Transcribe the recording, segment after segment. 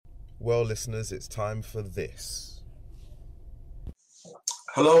Well, listeners, it's time for this.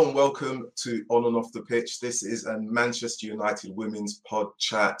 Hello and welcome to On and Off the Pitch. This is a Manchester United Women's Pod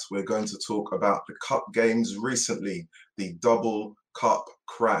Chat. We're going to talk about the Cup games recently, the double Cup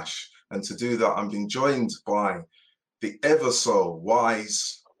crash. And to do that, I'm being joined by the ever so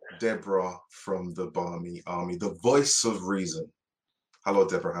wise Deborah from the Barmy Army, the voice of reason. Hello,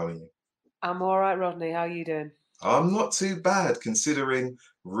 Deborah, how are you? I'm all right, Rodney. How are you doing? I'm not too bad considering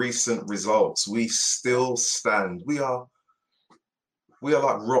recent results. We still stand. We are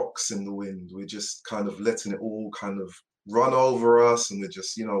like rocks in the wind. We're just kind of letting it all kind of run over us, and we're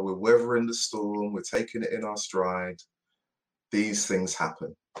just, we're weathering the storm. We're taking it in our stride. These things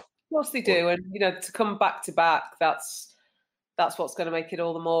happen. Of course they do, and to come back to back, that's what's going to make it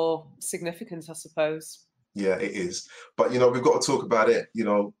all the more significant, I suppose. Yeah, it is. But we've got to talk about it.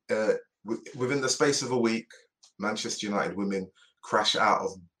 Within the space of a week, Manchester United women crash out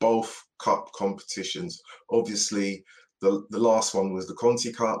of both cup competitions. Obviously, the last one was the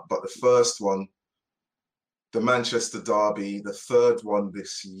Conti Cup, but the first one, the Manchester Derby, the third one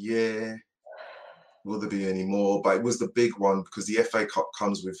this year. Will there be any more? But it was the big one because the FA Cup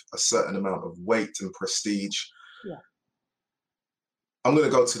comes with a certain amount of weight and prestige. Yeah. I'm going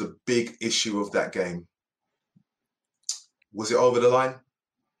to go to the big issue of that game. Was it over the line?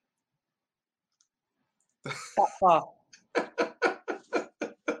 That far.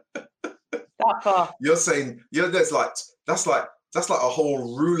 That far. You're saying, that's like a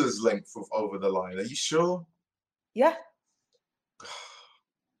whole ruler's length of over the line. Are you sure? Yeah.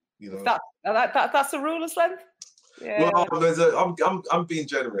 That's a ruler's length. Yeah. Well, I'm being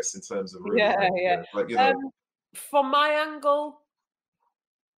generous in terms of ruler's length. Yeah. But from my angle,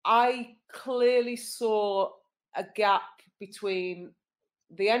 I clearly saw a gap between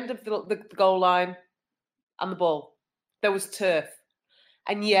the end of the goal line and the ball. There was turf.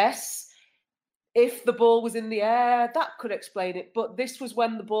 And yes, if the ball was in the air, that could explain it. But this was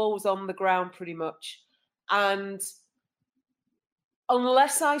when the ball was on the ground pretty much. And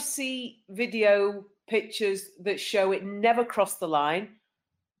unless I see video pictures that show it never crossed the line,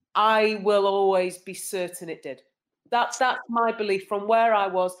 I will always be certain it did. That's my belief from where I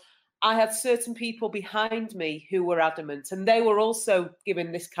was. I had certain people behind me who were adamant, and they were also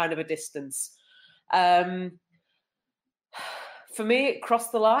given this kind of a distance. For me, it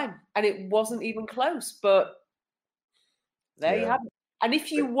crossed the line, and it wasn't even close. But there you have it. And if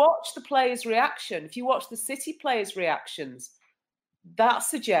you watch the players' reaction, if you watch the City players' reactions, that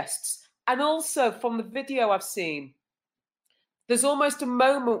suggests, and also from the video I've seen, there's almost a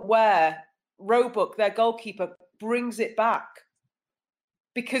moment where Roebuck, their goalkeeper, brings it back.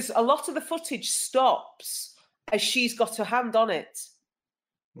 Because a lot of the footage stops as she's got her hand on it.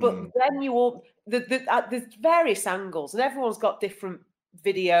 But then there's various angles, and everyone's got different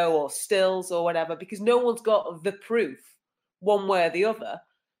video or stills or whatever, because no one's got the proof one way or the other.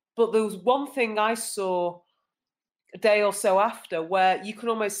 But there was one thing I saw a day or so after where you can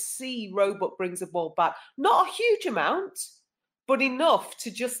almost see Roebuck brings the ball back. Not a huge amount, but enough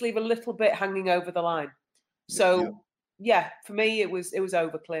to just leave a little bit hanging over the line. So... Yeah, for me, it was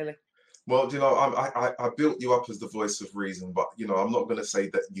over clearly. Well, I built you up as the voice of reason, but I'm not going to say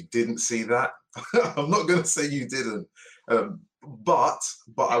that you didn't see that. I'm not going to say you didn't. But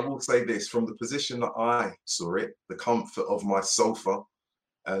I will say this: from the position that I saw it, the comfort of my sofa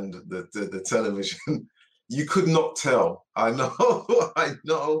and the television, you could not tell. I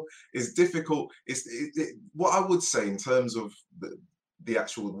know, it's difficult. What I would say in terms of the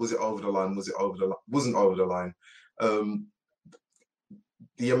actual, was it over the line? Was it over the line? Wasn't over the line.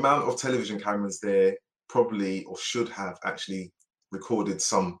 The amount of television cameras there probably, or should have actually, recorded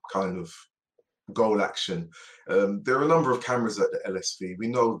some kind of goal action. There are a number of cameras at the LSV. We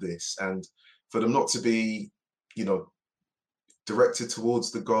know this, and for them not to be, directed towards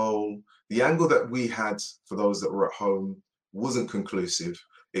the goal, the angle that we had for those that were at home wasn't conclusive.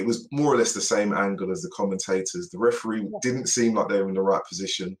 It was more or less the same angle as the commentators. The referee didn't seem like they were in the right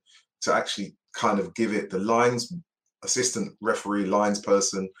position to actually kind of give it. The lines, assistant referee, lines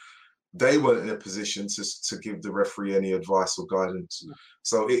person, they weren't in a position to give the referee any advice or guidance.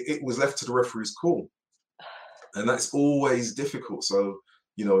 So it was left to the referee's call. And that's always difficult. So,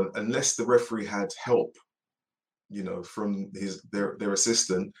 unless the referee had help, from their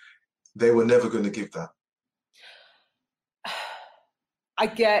assistant, they were never going to give that. I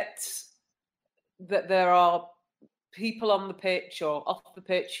get that there are people on the pitch or off the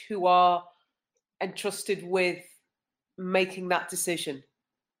pitch who are entrusted with making that decision.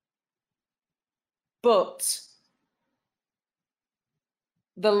 But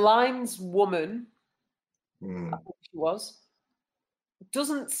the lineswoman, I think she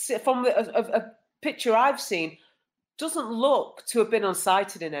doesn't, from a picture I've seen, doesn't look to have been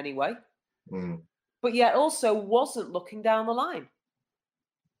unsighted in any way, but yet also wasn't looking down the line.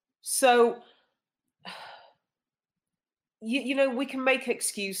 So, you know, we can make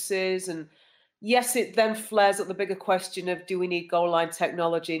excuses, and yes, it then flares up the bigger question of, do we need goal line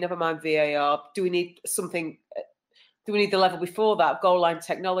technology? Never mind VAR. Do we need something? Do we need the level before that, goal line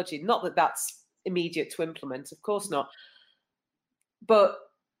technology? Not that that's immediate to implement, of course not. But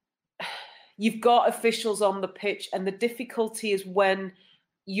you've got officials on the pitch, and the difficulty is when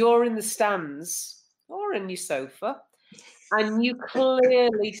you're in the stands or in your sofa and you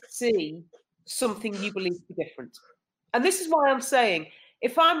clearly see something you believe to be different. And this is why I'm saying,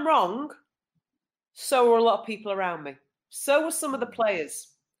 if I'm wrong, so are a lot of people around me. So were some of the players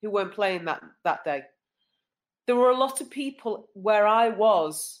who weren't playing that day. There were a lot of people where I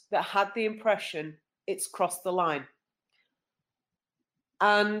was that had the impression it's crossed the line.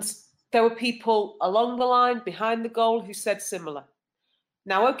 And there were people along the line, behind the goal, who said similar.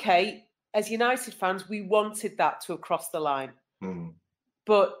 Now, okay, as United fans, we wanted that to have crossed the line.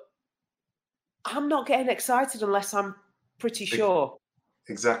 But I'm not getting excited unless I'm pretty sure.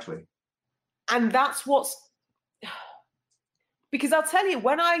 Exactly. And that's what's... Because I'll tell you,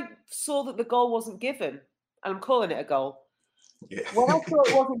 when I saw that the goal wasn't given, and I'm calling it a goal, when I saw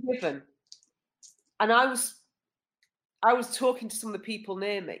it wasn't given, and I was talking to some of the people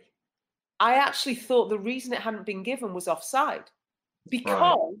near me, I actually thought the reason it hadn't been given was offside.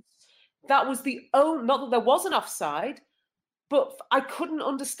 Because that was the only... Not that there was an offside, but I couldn't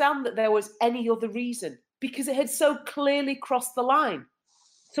understand that there was any other reason, because it had so clearly crossed the line.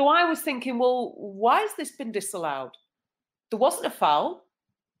 So I was thinking, well, why has this been disallowed? There wasn't a foul.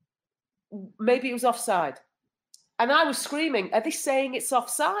 Maybe it was offside. And I was screaming, are they saying it's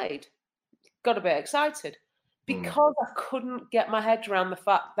offside? Got a bit excited because I couldn't get my head around the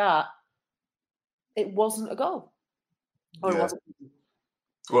fact that it wasn't a goal. Or it wasn't.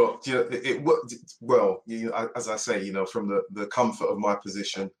 Well, you know, as I say, you know, from the comfort of my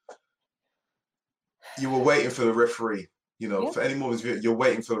position, you were waiting for the referee. You know, for any more you're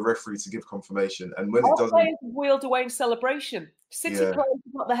waiting for the referee to give confirmation, and when it doesn't, players wheeled away in celebration. City players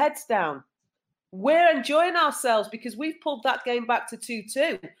got their heads down. We're enjoying ourselves because we've pulled that game back to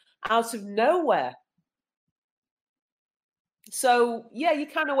 2-2 out of nowhere. So yeah, you're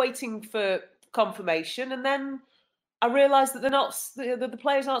kind of waiting for confirmation, and then I realised that the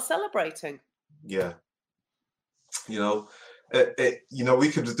players aren't celebrating. Yeah, you know, you know,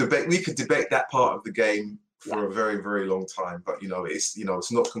 we could debate that part of the game for a very, very long time, but you know, it's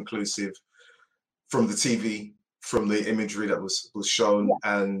not conclusive from the TV, from the imagery that was shown,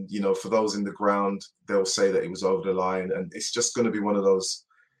 and you know, for those in the ground, they'll say that it was over the line, and it's just going to be one of those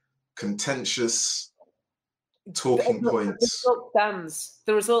contentious talking points.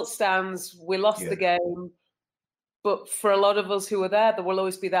 The result stands. We lost the game. But for a lot of us who were there will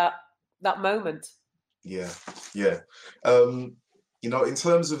always be that moment. Yeah. You know, in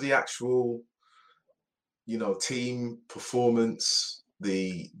terms of the actual, you know, team performance,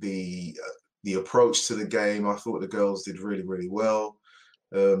 the approach to the game, I thought the girls did really, really well.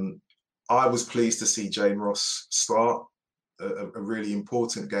 I was pleased to see Jane Ross start a really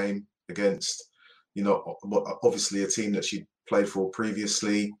important game against, you know, obviously a team that she played for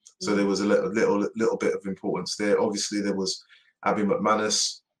previously, so there was a little bit of importance there. Obviously, there was Abby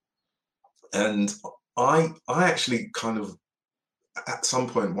McManus, and I actually kind of at some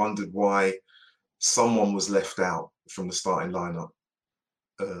point wondered why someone was left out from the starting lineup.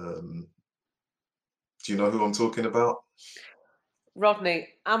 Do you know who I'm talking about? Rodney,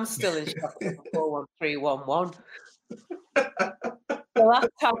 I'm still in shock at 4-1-3-1-1. The last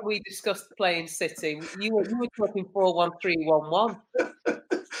time we discussed playing City, you were talking 4-1-3-1-1.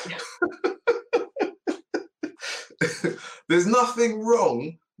 There's nothing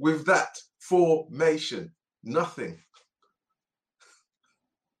wrong with that formation. Nothing.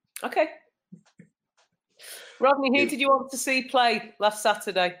 Okay. Rodney, who did you want to see play last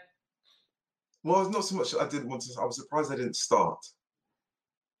Saturday? Well, not so much I didn't want to. I was surprised they didn't start.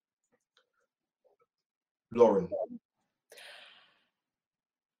 Lauren.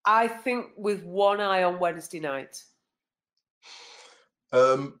 I think with one eye on Wednesday night.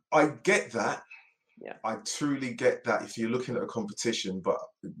 I get that. Yeah. I truly get that if you're looking at a competition, but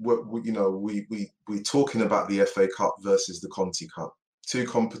you know, we're talking about the FA Cup versus the Conti Cup. Two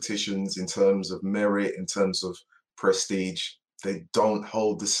competitions in terms of merit, in terms of prestige. They don't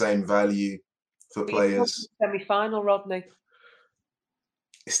hold the same value for players. Semi-final, Rodney.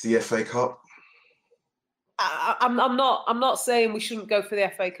 It's the FA Cup. I'm not saying we shouldn't go for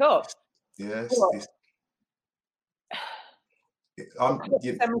the FA Cup. Yes.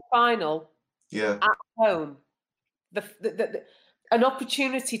 Semi-final. Yeah. At home. An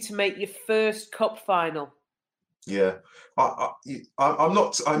opportunity to make your first cup final. Yeah. I'm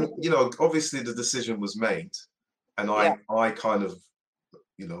not. You know, obviously the decision was made, and I kind of,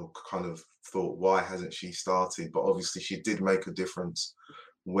 you know, kind of thought, why hasn't she started? But obviously she did make a difference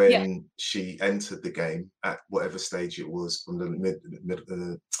when she entered the game at whatever stage it was, from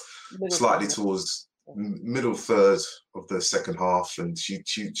the slightly towards middle third of the second half, and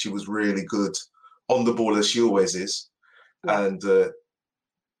she was really good on the ball, as she always is. And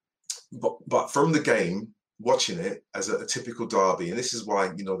but from the game, watching it as a typical derby, and this is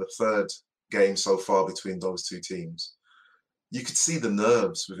why, you know, the third game so far between those two teams, you could see the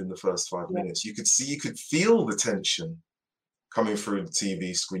nerves within the first 5 minutes. You could feel the tension coming through the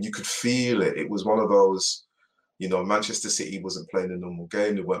TV screen. You could feel it. It was one of those, you know, Manchester City wasn't playing a normal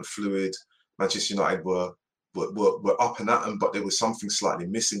game. They weren't fluid. Manchester United were up and at them, but there was something slightly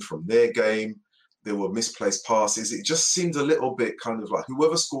missing from their game. There were misplaced passes. It just seemed a little bit kind of like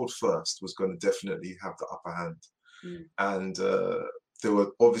whoever scored first was going to definitely have the upper hand. And there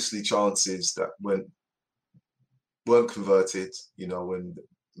were obviously chances that weren't converted. You know, when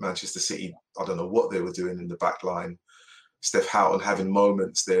Manchester City, I don't know what they were doing in the back line. Steph Houghton having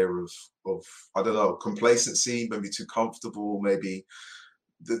moments there of I don't know, complacency, maybe too comfortable, maybe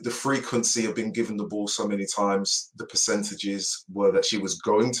the frequency of being given the ball so many times, the percentages were that she was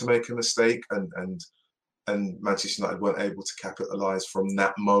going to make a mistake, and Manchester United weren't able to capitalise from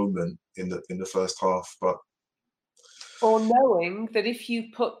that moment in the first half. But or knowing that if you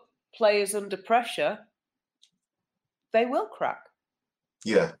put players under pressure, they will crack.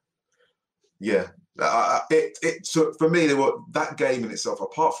 Yeah. So for me, that game in itself,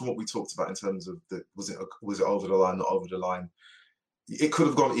 apart from what we talked about in terms of was it over the line, not over the line, it could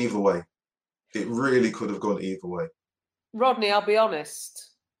have gone either way. It really could have gone either way. Rodney, I'll be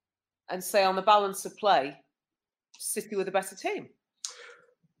honest and say, on the balance of play, City were the better team.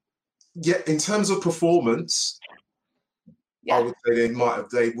 Yeah, in terms of performance, I would say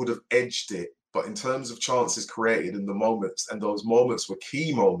they would have edged it. But in terms of chances created in the moments, and those moments were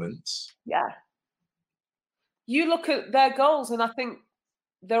key moments. Yeah. You look at their goals, and I think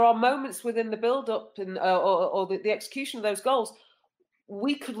there are moments within the build-up and or the execution of those goals.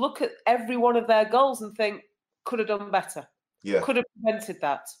 We could look at every one of their goals and think, could have done better. Yeah. Could have prevented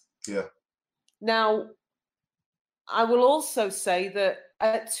that. Yeah. Now, I will also say that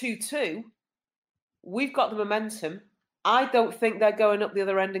at 2-2, we've got the momentum. I don't think they're going up the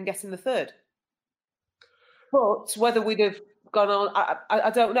other end and getting the third. But whether we'd have gone on, I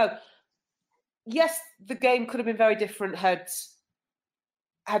don't know. Yes, the game could have been very different had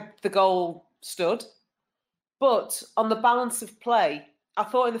the goal stood. But on the balance of play, I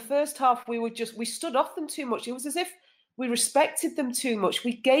thought in the first half we stood off them too much. It was as if we respected them too much.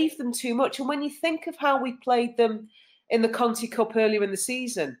 We gave them too much. And when you think of how we played them in the Conti Cup earlier in the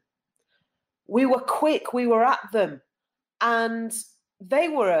season, we were quick, we were at them. And they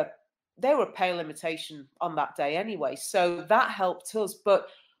were a pale imitation on that day anyway. So that helped us. But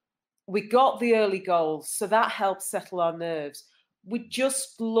we got the early goals, so that helped settle our nerves. We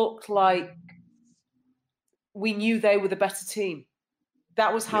just looked like we knew they were the better team.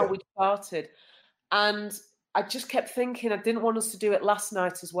 That was how we started. And I just kept thinking, I didn't want us to do it last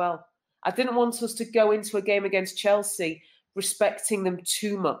night as well. I didn't want us to go into a game against Chelsea respecting them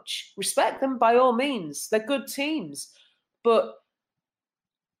too much. Respect them by all means. They're good teams. But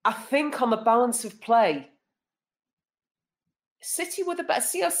I think on the balance of play, City were the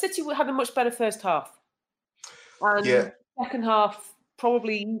best. City had a much better first half. And second half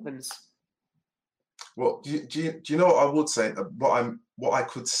probably evens. Well, do you know what I would say? What I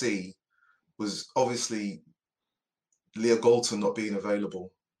could see was obviously Leah Galton not being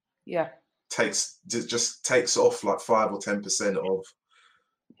available. Yeah, just takes off like 5 or 10% of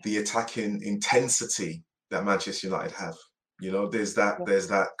the attacking intensity that Manchester United have. You know, there's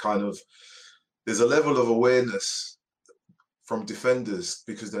that kind of, there's a level of awareness from defenders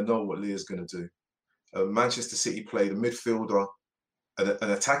because they know what Leah's going to do. Manchester City played a midfielder,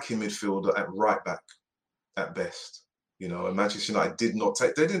 an attacking midfielder at right back at best, you know, and Manchester United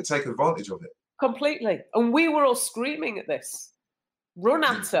didn't take advantage of it. Completely. And we were all screaming at this. Run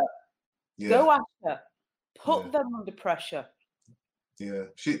at her. Yeah. Go at her. Put them under pressure. Yeah.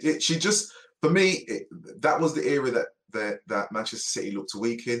 She just, for me, that was the area that Manchester City looked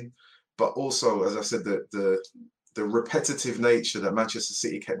weak in. But also, as I said, the repetitive nature that Manchester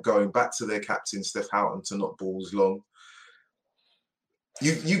City kept going back to their captain, Steph Houghton, to knock balls long.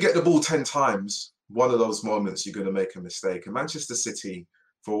 You get the ball 10 times, one of those moments you're going to make a mistake. And Manchester City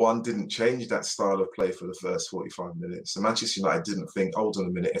for one, didn't change that style of play for the first 45 minutes. So Manchester United didn't think, hold on a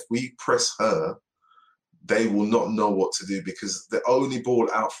minute, if we press her, they will not know what to do, because the only ball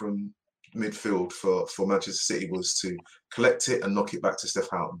out from midfield for Manchester City was to collect it and knock it back to Steph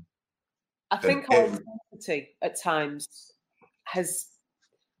Houghton. I think our intensity at times has,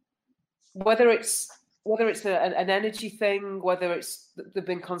 whether it's an energy thing, whether it's they've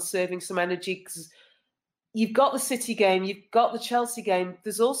been conserving some energy, because you've got the City game, you've got the Chelsea game.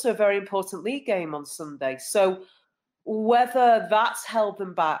 There's also a very important league game on Sunday. So whether that's held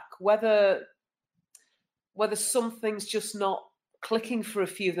them back, whether something's just not clicking for a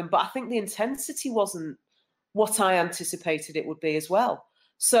few of them, but I think the intensity wasn't what I anticipated it would be as well.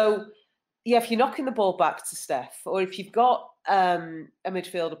 So yeah, if you're knocking the ball back to Steph, or if you've got a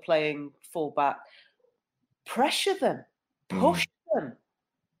midfielder playing fullback, pressure them, push them.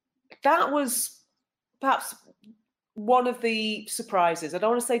 That was perhaps one of the surprises. I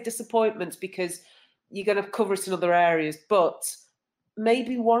don't want to say disappointments, because you're going to cover it in other areas, but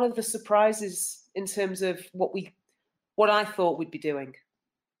maybe one of the surprises in terms of what I thought we'd be doing.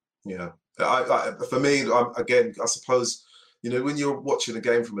 Yeah, for me, again, I suppose, when you're watching a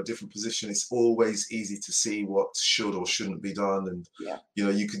game from a different position, it's always easy to see what should or shouldn't be done. And,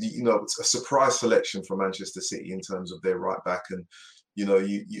 you could, it's a surprise selection from Manchester City in terms of their right back. And,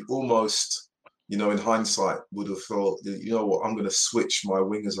 you almost, in hindsight would have thought, you know what, I'm going to switch my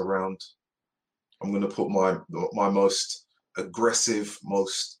wingers around. I'm going to put my most aggressive,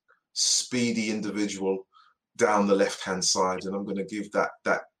 most speedy individual down the left-hand side. And I'm going to give that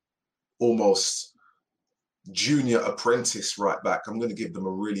almost junior apprentice right back, I'm going to give them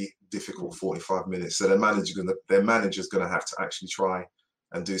a really difficult 45 minutes. So their manager's going to have to actually try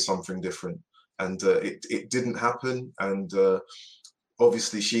and do something different. And it didn't happen. And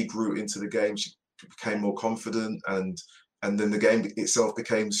obviously she grew into the game. She became more confident, and then the game itself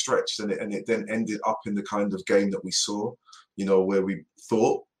became stretched, and it then ended up in the kind of game that we saw, where we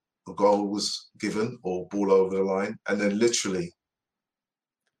thought a goal was given or ball over the line, and then literally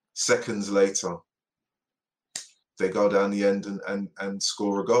seconds later, they go down the end and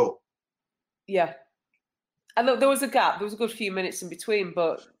score a goal. Yeah. And look, there was a gap. There was a good few minutes in between,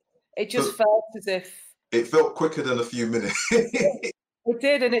 but it just felt as if... It felt quicker than a few minutes. It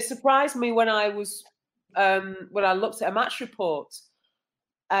did, and it surprised me when I was when I looked at a match report,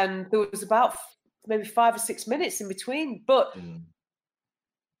 and there was about maybe 5 or 6 minutes in between. But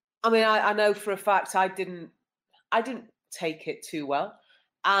I mean, I know for a fact I didn't take it too well,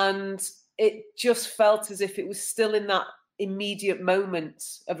 and it just felt as if it was still in that immediate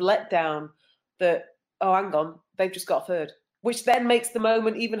moment of letdown that, oh, hang on, they've just got a third, which then makes the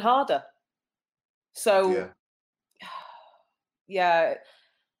moment even harder. So, yeah,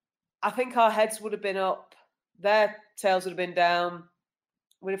 I think our heads would have been up, their tails would have been down.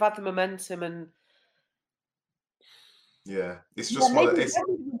 We'd have had the momentum, and it's just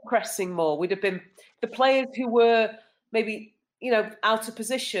pressing more. We'd have been the players who were maybe out of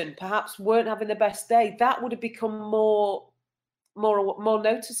position, perhaps weren't having the best day. That would have become more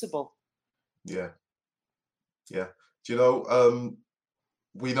noticeable. Yeah. Do you know?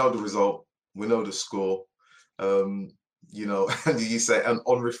 We know the result. We know the score. And you say, and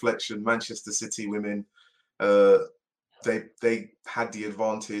on reflection, Manchester City women, they had the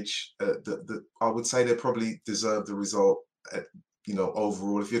advantage. I would say they probably deserved the result.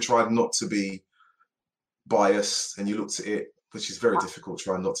 Overall, if you're trying not to be biased and you looked at it, which is very difficult,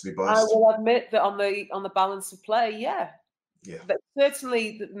 trying not to be biased. I will admit that on the balance of play, but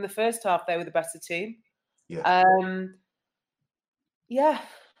certainly in the first half they were the better team. Yes.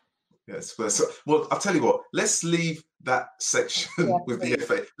 Well, I'll tell you what. Let's leave that section with the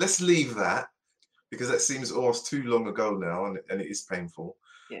FA. Let's leave that, because that seems almost too long ago now, and it is painful.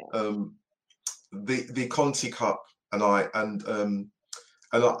 Yeah. The Conti Cup, I've got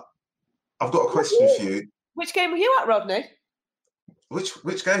a question for you. Which game were you at, Rodney?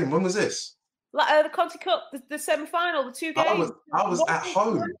 Which game? When was this? The Conti Cup, the semi-final, the two games. I was at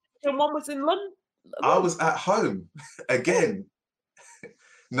home. And one was in London. I was at home again.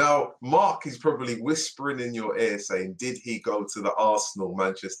 Now, Mark is probably whispering in your ear saying, did he go to the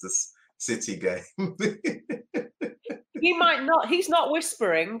Arsenal-Manchester City game? He might not. He's not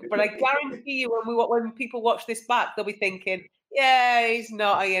whispering, but I guarantee you when people watch this back, they'll be thinking, yeah, he's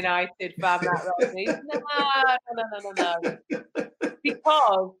not a United fan, that Rodney. No.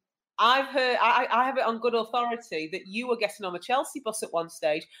 Because I've heard, I have it on good authority that you were getting on the Chelsea bus at one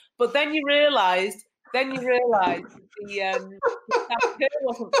stage, but then you realised the Sam Kerr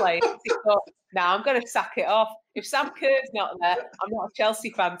wasn't playing. So you thought, now I'm going to sack it off. If Sam Kerr's not there, I'm not a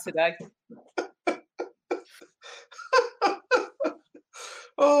Chelsea fan today.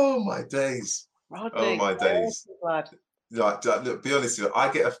 Oh my days. Rodney, Oh my days. Lad. Like, look, be honest with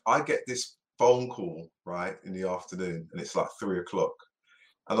you, I get this phone call right in the afternoon, and it's like 3 o'clock,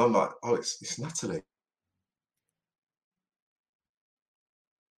 and I'm like, oh, it's Natalie.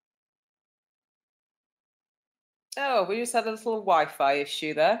 Oh, we just had a little Wi-Fi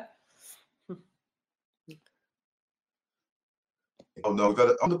issue there. Oh no, we got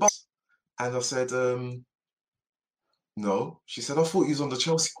it on the bus. And I said, no. She said, I thought you was on the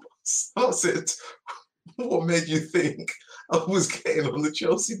Chelsea bus. I said, what made you think I was getting on the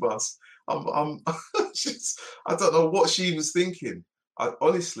Chelsea bus? I'm I don't know what she was thinking. I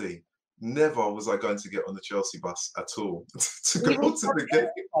honestly, never was I going to get on the Chelsea bus at all to go to the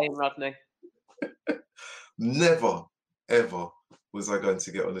game. Rodney. Never, ever was I going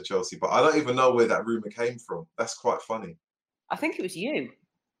to get on the Chelsea bus. I don't even know where that rumor came from. That's quite funny. I think it was you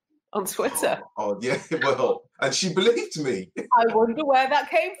on Twitter. Oh yeah, well, and she believed me. I wonder where that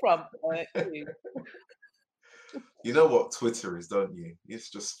came from. You know what Twitter is, don't you?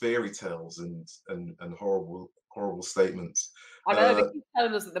 It's just fairy tales and horrible statements. I know they keep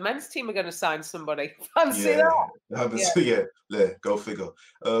telling us that the men's team are going to sign somebody. Fancy that? Yeah, go figure.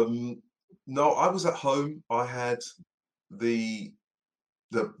 No, I was at home. I had the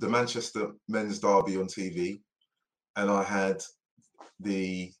Manchester men's derby on TV, and I had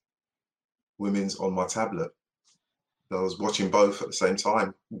the women's on my tablet. I was watching both at the same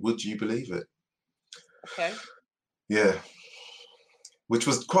time. Would you believe it? Okay. Yeah, which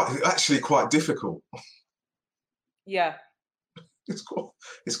was actually quite difficult. Yeah,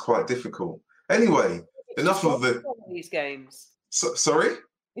 it's quite difficult. Anyway, enough of these games. Sorry?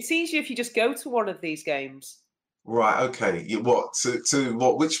 It's easier if you just go to one of these games. Right. Okay. What to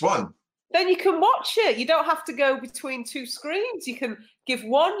what? Which one? Then you can watch it. You don't have to go between two screens. You can give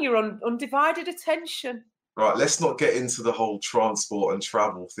one your undivided attention. Right, let's not get into the whole transport and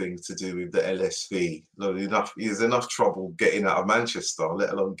travel thing to do with the LSV. There's enough trouble getting out of Manchester, let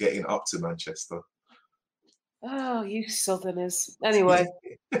alone getting up to Manchester. Oh, you Southerners. Anyway.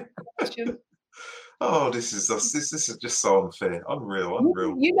 Oh, this is just so unfair. Unreal.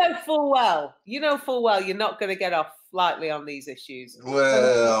 You know full well you're not going to get off lightly on these issues.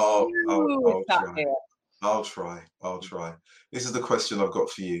 Well, I'll try. This is the question I've got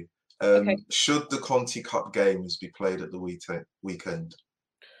for you. Okay. Should the Conti Cup games be played at the weekend?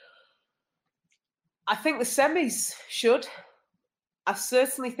 I think the semis should. I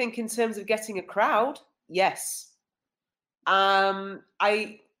certainly think in terms of getting a crowd, yes.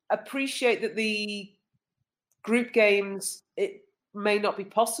 I appreciate that the group games, it may not be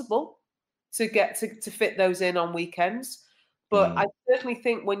possible to get to fit those in on weekends. But I certainly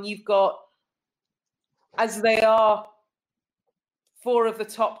think when you've got, as they are, 4 of the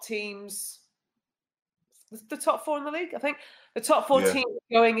top teams, the top 4 in the league, I think, the top 4 teams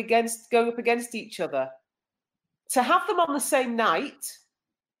going up against each other, to have them on the same night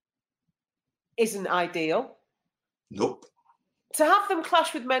isn't ideal. Nope. To have them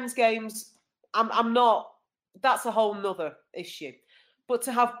clash with men's games, I'm not. That's a whole nother issue. But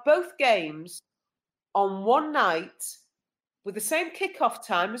to have both games on one night with the same kickoff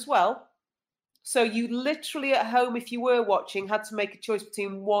time as well. So you literally at home, if you were watching, had to make a choice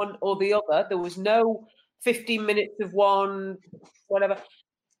between one or the other. There was no 15 minutes of one, whatever.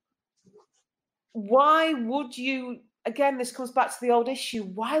 Why would you, again, this comes back to the old issue,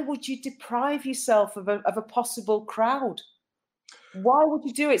 why would you deprive yourself of a possible crowd? Why would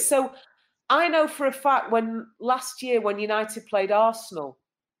you do it? So I know for a fact last year when United played Arsenal,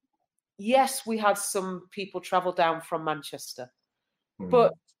 yes, we had some people travel down from Manchester,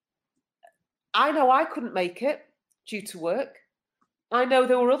 but I know I couldn't make it due to work. I know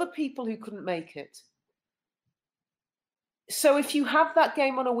there were other people who couldn't make it. So if you have that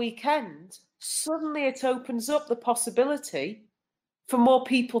game on a weekend, suddenly it opens up the possibility for more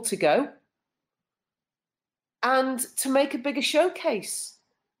people to go and to make a bigger showcase,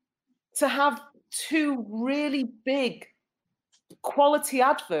 to have 2 really big quality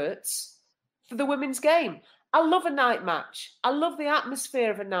adverts for the women's game. I love a night match. I love the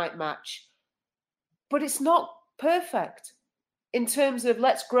atmosphere of a night match. But it's not perfect in terms of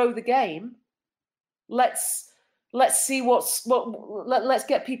let's grow the game. Let's see let's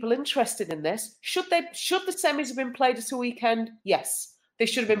get people interested in this. Should the semis have been played at a weekend? Yes. They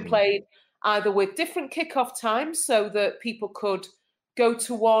should have been played either with different kickoff times so that people could go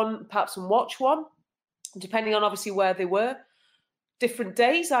to one, perhaps, and watch one, depending on obviously where they were. Different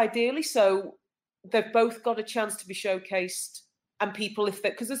days, ideally, so they've both got a chance to be showcased. And people,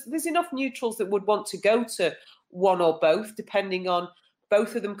 because there's enough neutrals that would want to go to one or both, depending on,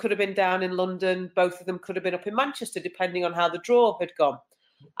 both of them could have been down in London, both of them could have been up in Manchester, depending on how the draw had gone.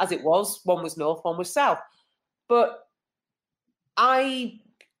 as it was. One was north, one was south. But I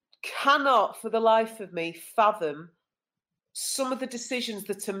cannot, for the life of me, fathom some of the decisions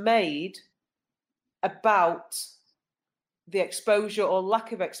that are made about the exposure or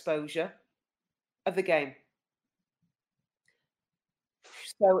lack of exposure of the game.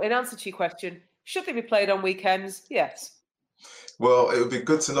 So, in answer to your question, should they be played on weekends? Yes. Well, it would be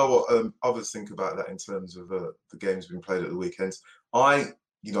good to know what others think about that in terms of the games being played at the weekends.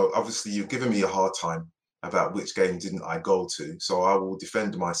 Obviously, you've given me a hard time about which game didn't I go to, so I will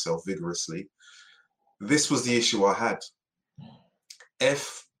defend myself vigorously. This was the issue I had.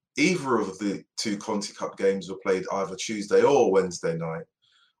 If either of the two Conti Cup games were played either Tuesday or Wednesday night,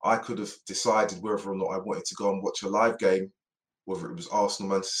 I could have decided whether or not I wanted to go and watch a live game, whether it was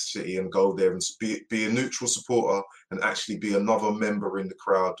Arsenal, Manchester City, and go there and be a neutral supporter and actually be another member in the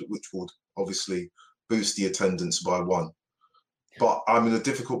crowd, which would obviously boost the attendance by one. But I'm in a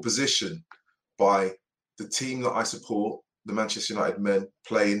difficult position by the team that I support, the Manchester United men,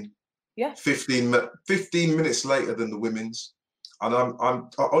 playing 15 minutes later than the women's. And I'm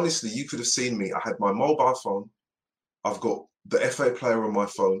honestly, you could have seen me. I had my mobile phone. I've got the FA player on my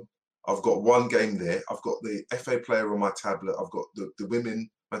phone. I've got one game there. I've got the FA player on my tablet. I've got the women,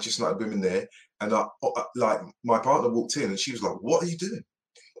 Manchester United women there. And my partner walked in and she was like, "What are you doing?"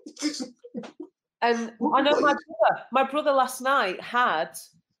 And I know my brother last night had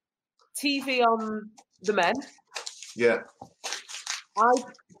TV on the men. Yeah.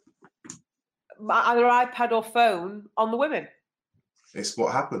 Either iPad or phone on the women. It's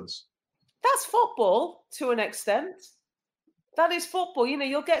what happens. That's football to an extent. That is football.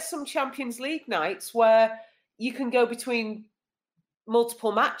 You'll get some Champions League nights where you can go between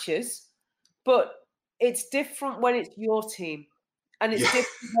multiple matches, but it's different when it's your team. And it's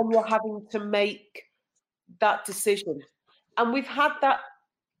different when you're having to make that decision. And we've had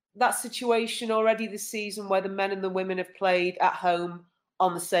that situation already this season where the men and the women have played at home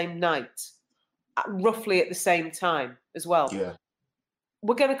on the same night, roughly at the same time as well. Yeah.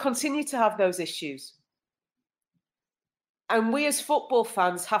 We're going to continue to have those issues. And we as football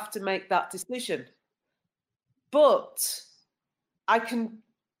fans have to make that decision. But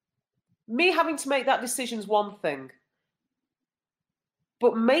me having to make that decision is one thing.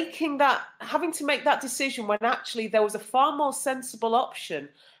 But having to make that decision when actually there was a far more sensible option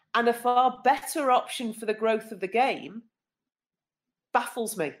and a far better option for the growth of the game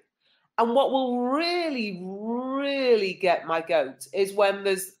baffles me. And what will really, really get my goat is when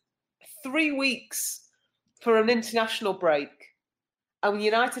there's 3 weeks for an international break and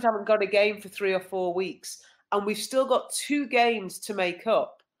United haven't got a game for 3 or 4 weeks and we've still got 2 games to make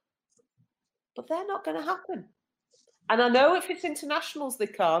up. But they're not going to happen. And I know if it's internationals, they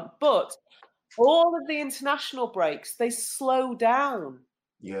can't, but all of the international breaks, they slow down.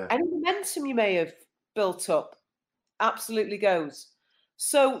 Yeah. Any momentum you may have built up absolutely goes.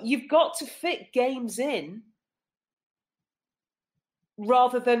 So you've got to fit games in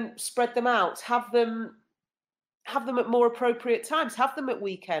rather than spread them out. Have them at more appropriate times. Have them at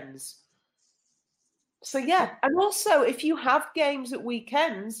weekends. So, yeah. And also, if you have games at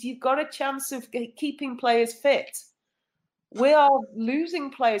weekends, you've got a chance of keeping players fit. We are losing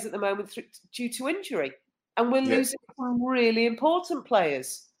players at the moment due to injury. And we're losing some really important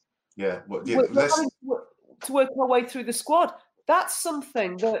players. Yeah. Well, we're having to work our way through the squad. That's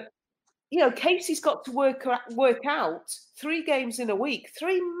something that, Casey's got to work out 3 games in a week,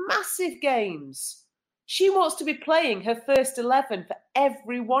 3 massive games. She wants to be playing her first 11 for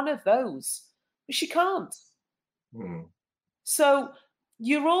every one of those, but she can't. So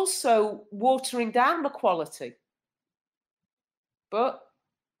you're also watering down the quality. But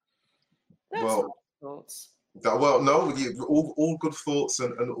that's my thoughts. Well, no, all good thoughts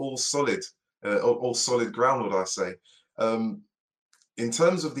and all solid ground, would I say. In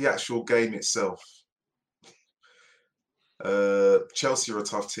terms of the actual game itself, Chelsea are a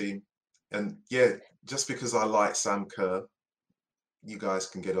tough team. And just because I like Sam Kerr, you guys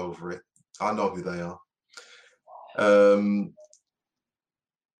can get over it. I know who they are.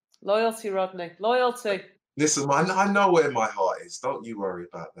 Loyalty, Rodney. Loyalty. Listen, I know where my heart is. Don't you worry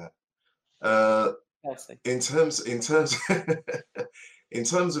about that. In terms in terms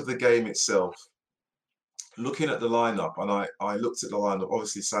of the game itself, looking at the lineup, and I looked at the lineup.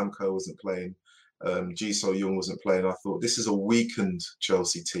 Obviously, Sam Kerr wasn't playing. Ji So-young wasn't playing. I thought this is a weakened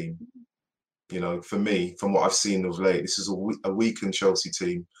Chelsea team. For me, from what I've seen of late, this is a weakened Chelsea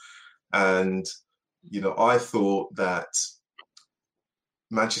team. And, I thought that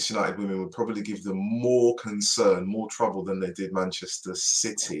Manchester United women would probably give them more concern, more trouble than they did Manchester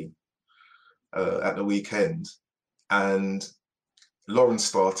City at the weekend. And Lauren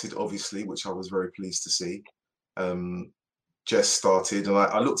started, obviously, which I was very pleased to see. Jess started, and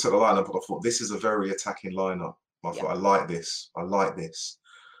I looked at the lineup and I thought, this is a very attacking lineup. I thought, I like this. I like this.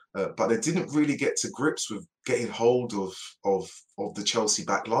 But they didn't really get to grips with getting hold of the Chelsea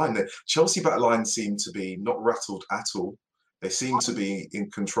back line. The Chelsea back line seemed to be not rattled at all. They seemed to be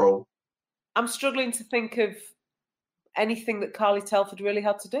in control. I'm struggling to think of anything that Carly Telford really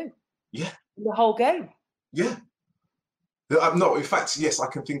had to do. Yeah. The whole game. Yeah. No, in fact, yes, I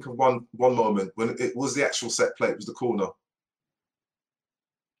can think of one moment when it was the actual set play. It was the corner.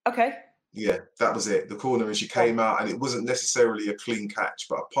 Okay. Yeah, that was it. The corner, and she came out, and it wasn't necessarily a clean catch,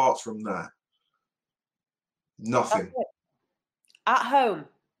 but apart from that, nothing. At home,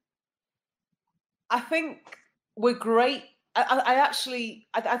 I think we're great. I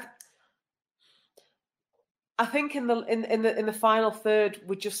think in the final third,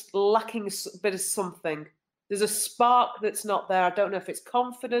 we're just lacking a bit of something. There's a spark that's not there. I don't know if it's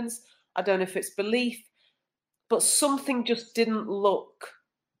confidence. I don't know if it's belief, but something just didn't look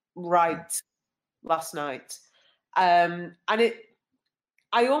right last night. I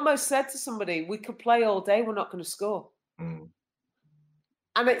almost said to somebody, we could play all day, we're not going to score. And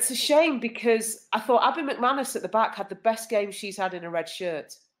it's a shame because I thought Abby McManus at the back had the best game she's had in a red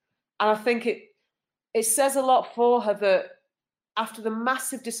shirt. And I think it says a lot for her that after the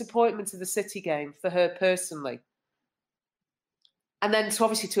massive disappointment of the City game for her personally, and then to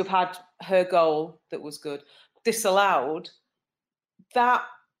obviously to have had her goal that was good disallowed, that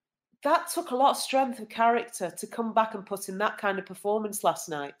took a lot of strength of character to come back and put in that kind of performance last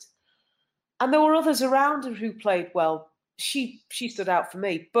night. And there were others around her who played well. She stood out for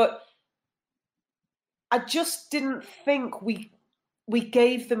me, but I just didn't think we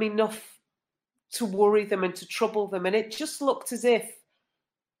gave them enough to worry them and to trouble them. And it just looked as if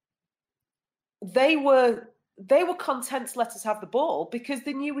they were content to let us have the ball because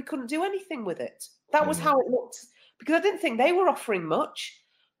they knew we couldn't do anything with it. That was how it looked, because I didn't think they were offering much.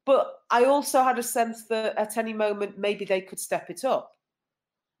 But I also had a sense that at any moment, maybe they could step it up.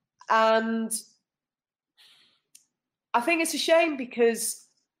 And I think it's a shame because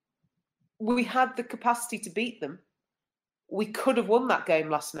we had the capacity to beat them. We could have won that game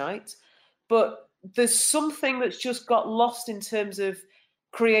last night. But there's something that's just got lost in terms of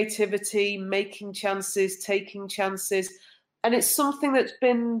creativity, making chances, taking chances. And it's something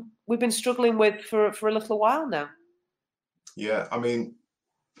we've been struggling with for a little while now. Yeah, I mean,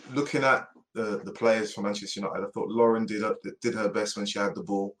 looking at the players for Manchester United, I thought Lauren did her best when she had the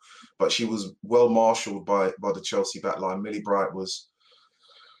ball, but she was well marshalled by the Chelsea backline. Millie Bright was,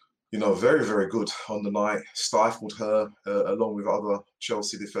 very, very good on the night, stifled her along with other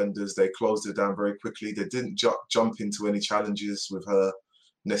Chelsea defenders. They closed her down very quickly. They didn't jump into any challenges with her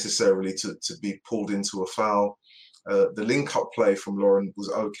necessarily to be pulled into a foul. The link-up play from Lauren was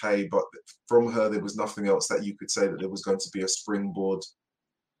okay, but from her, there was nothing else that you could say that there was going to be a springboard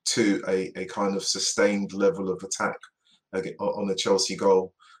to a kind of sustained level of attack on the Chelsea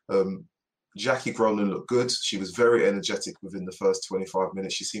goal. Jackie Gronin looked good. She was very energetic within the first 25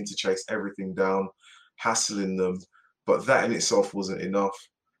 minutes. She seemed to chase everything down, hassling them, but that in itself wasn't enough.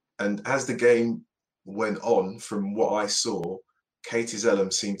 And as the game went on, from what I saw, Katie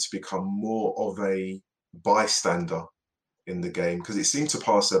Zelem seemed to become more of a bystander in the game because it seemed to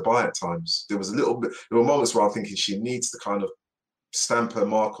pass her by at times. There were moments where I'm thinking she needs to kind of stamp her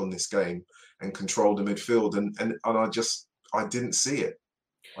mark on this game and control the midfield, and I didn't see it.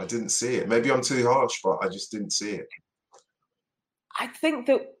 I didn't see it. Maybe I'm too harsh, but I just didn't see it. I think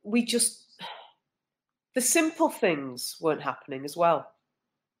that the simple things weren't happening as well.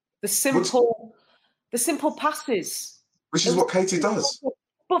 The simple passes. Which is what Katie does.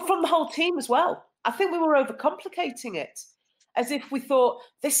 But from the whole team as well. I think we were overcomplicating it. As if we thought,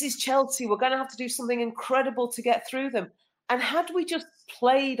 this is Chelsea, we're going to have to do something incredible to get through them. And had we just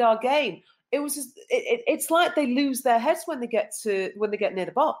played our game, it's like they lose their heads when they get near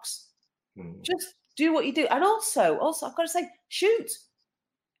the box. Just do what you do. And also I've got to say, shoot.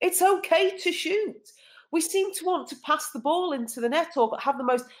 It's okay to shoot. We seem to want to pass the ball into the net or have the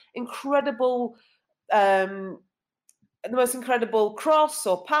most incredible cross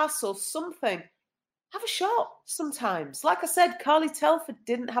or pass or something. Have a shot sometimes. Like I said, Carly Telford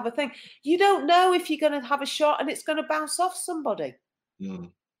didn't have a thing. You don't know if you're going to have a shot and it's going to bounce off somebody.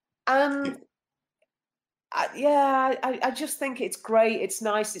 And I just think it's great. It's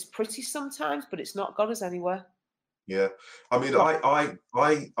nice. It's pretty sometimes, but it's not got us anywhere. Yeah. I mean,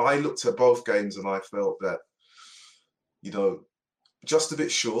 I looked at both games and I felt that, just a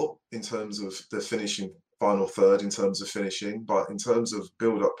bit short in terms of the finishing final third, in terms of finishing, but in terms of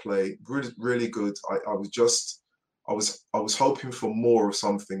build-up play, really, really good. I I was hoping for more of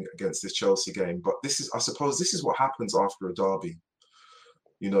something against this Chelsea game. But I suppose this is what happens after a derby,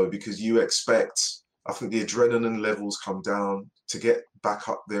 because you expect. I think the adrenaline levels come down to get back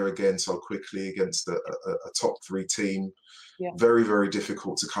up there again so quickly against a top 3 team. Yeah. Very, very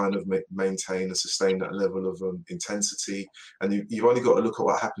difficult to kind of maintain and sustain that level of intensity. And you've only got to look at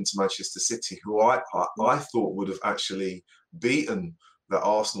what happened to Manchester City, who I thought would have actually beaten the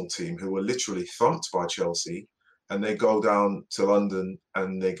Arsenal team, who were literally thumped by Chelsea, and they go down to London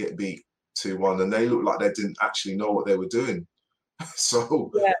and they get beat 2-1, and they look like they didn't actually know what they were doing. So.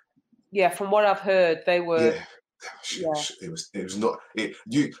 Yeah. Yeah, from what I've heard, they were. Yeah. It was not.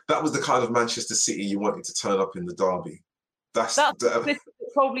 That was the kind of Manchester City you wanted to turn up in the derby. That's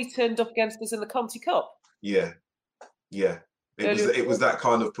probably turned up against us in the Conti Cup. Yeah. It was that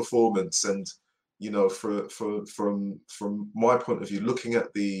kind of performance, and from my point of view, looking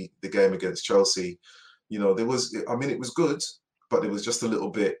at the game against Chelsea, there was. I mean, it was good, but it was just a little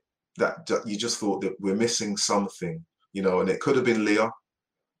bit that you just thought that we're missing something, and it could have been Leah.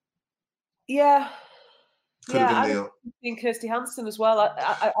 Yeah, I think Kirsty Hansen as well.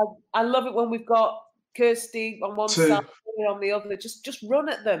 I love it when we've got Kirsty on one side, on the other. Just run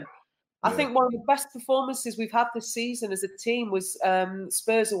at them. Yeah. I think one of the best performances we've had this season as a team was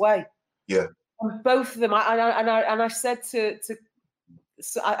Spurs away. Yeah, and both of them. I said to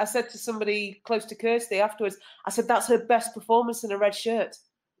somebody close to Kirsty afterwards. I said that's her best performance in a red shirt,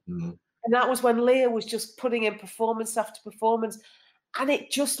 and that was when Leah was just putting in performance after performance. And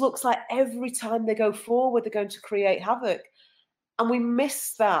it just looks like every time they go forward, they're going to create havoc. And we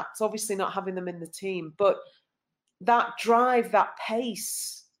miss that, obviously not having them in the team. But that drive, that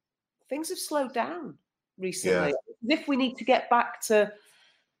pace, things have slowed down recently. Yeah. As if we need to get back to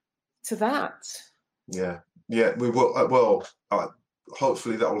that. Yeah, we will.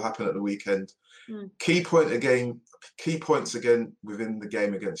 Hopefully that will happen at the weekend. Key points again within the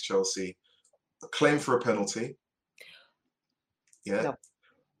game against Chelsea. A claim for a penalty. Yeah. No.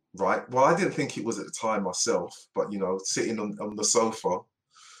 Right. Well, I didn't think it was at the time myself, but sitting on the sofa,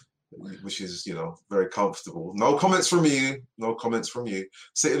 which is very comfortable. No comments from you.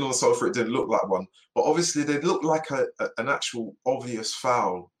 Sitting on the sofa, it didn't look like one, but obviously they looked like an actual obvious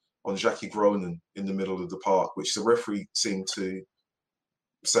foul on Jackie Groenen in the middle of the park, which the referee seemed to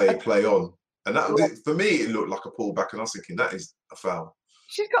say play on, and that for me it looked like a pullback, and I was thinking that is a foul.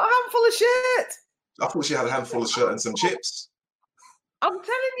 She's got a handful of shit. I thought she had a handful of shirt and some chips. I'm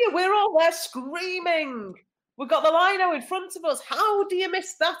telling you, we're all there screaming. We've got the lino in front of us. How do you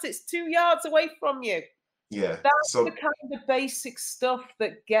miss that? It's 2 yards away from you. Yeah. That's the kind of basic stuff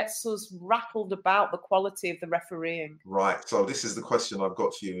that gets us rattled about the quality of the refereeing. Right. So this is the question I've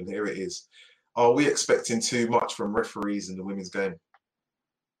got for you, and here it is. Are we expecting too much from referees in the women's game?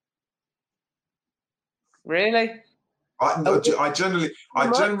 Really? I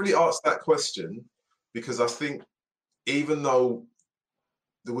generally ask that question because I think even though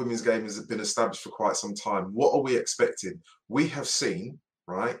the women's game has been established for quite some time, what are we expecting? We have seen,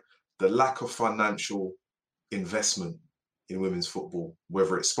 right, the lack of financial investment in women's football,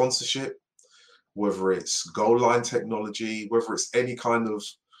 whether it's sponsorship, whether it's goal line technology, whether it's any kind of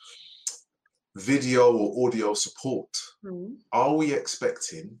video or audio support. Are we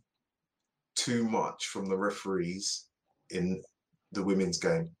expecting too much from the referees in the women's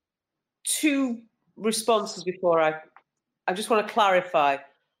game? 2 responses before I just want to clarify.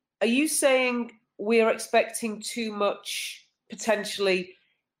 Are you saying we're expecting too much potentially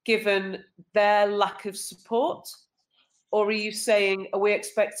given their lack of support? Or are you saying, are we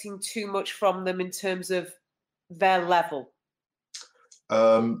expecting too much from them in terms of their level?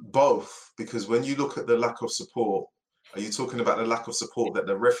 Both, because when you look at the lack of support, are you talking about the lack of support that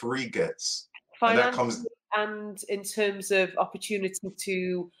the referee gets? And in terms of opportunity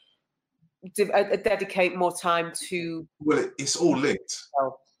to dedicate more time to. Well, it's all linked.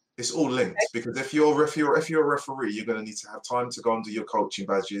 It's all linked because if you're a referee, you're going to need to have time to go and do your coaching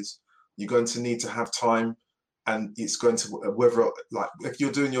badges. You're going to need to have time, and it's going to if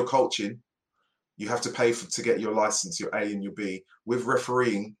you're doing your coaching, you have to pay to get your license, your A and your B. With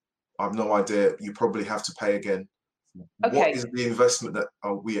refereeing, I've no idea. You probably have to pay again. Okay. What is the investment that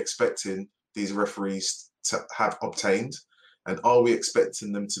are we expecting these referees to have obtained, and are we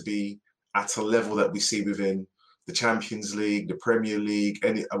expecting them to be at a level that we see within the Champions League, the Premier League?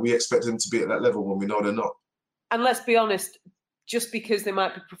 Are we expecting them to be at that level when we know they're not? And let's be honest, just because they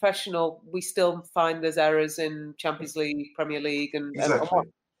might be professional, we still find there's errors in Champions League, Premier League, and exactly.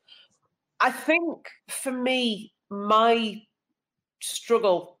 I think for me, my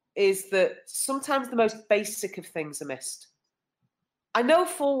struggle is that sometimes the most basic of things are missed. I know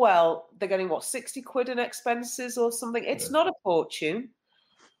full well they're getting, what, 60 quid in expenses or something? It's not a fortune.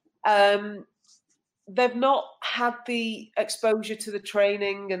 They've not had the exposure to the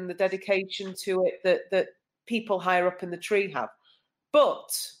training and the dedication to it that people higher up in the tree have.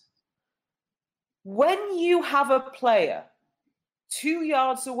 But when you have a player 2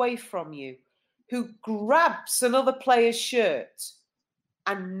 yards away from you who grabs another player's shirt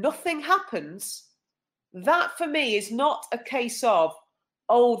and nothing happens, that for me is not a case of,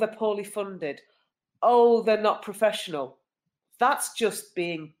 oh, they're poorly funded, oh, they're not professional. That's just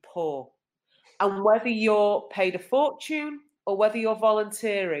being poor. And whether you're paid a fortune or whether you're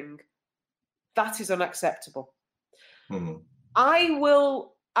volunteering, that is unacceptable. Mm-hmm. I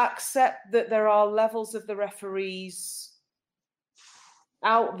will accept that there are levels of the referees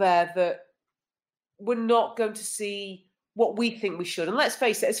out there that we're not going to see what we think we should. And let's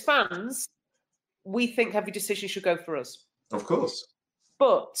face it, as fans, we think every decision should go for us. Of course.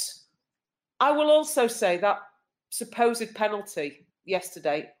 But I will also say that supposed penalty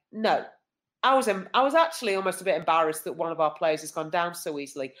yesterday, no. I was actually almost a bit embarrassed that one of our players has gone down so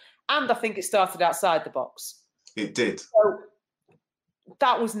easily. And I think it started outside the box. It did. So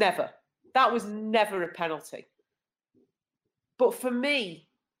that was never a penalty. But for me,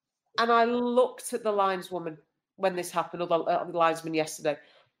 and I looked at the lineswoman when this happened, or the linesman yesterday,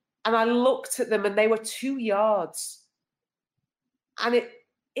 and I looked at them and they were 2 yards. And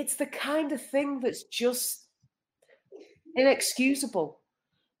it's the kind of thing that's just inexcusable.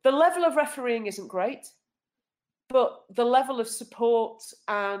 The level of refereeing isn't great, but the level of support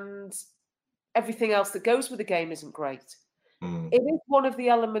and everything else that goes with the game isn't great. It is one of the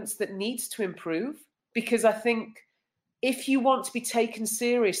elements that needs to improve, because I think if you want to be taken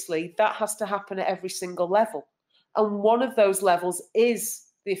seriously, that has to happen at every single level. And one of those levels is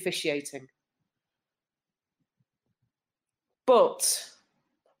the officiating. But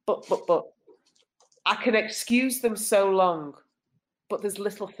I can excuse them so long, but there's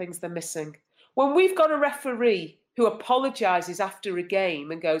little things they're missing. When we've got a referee who apologises after a game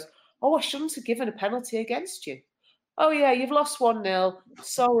and goes, oh, I shouldn't have given a penalty against you. Oh, yeah, you've lost 1-0.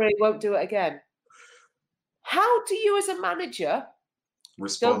 Sorry, won't do it again. How do you as a manager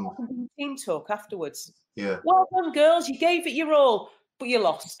respond? Go to team talk afterwards? Yeah. Well done, girls. You gave it your all, but you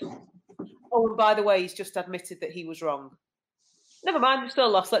lost. Oh, and by the way, he's just admitted that he was wrong. Never mind, we still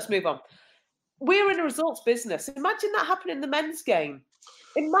lost. Let's move on. We're in a results business. Imagine that happening in the men's game.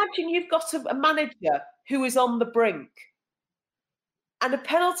 Imagine you've got a manager who is on the brink and a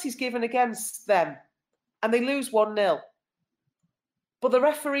penalty's given against them and they lose 1-0. But the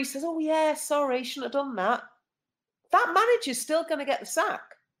referee says, oh, yeah, sorry, shouldn't have done that. That manager's still going to get the sack.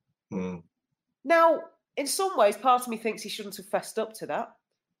 Now, in some ways, part of me thinks he shouldn't have fessed up to that.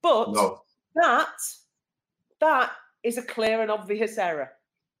 But no. that is a clear and obvious error.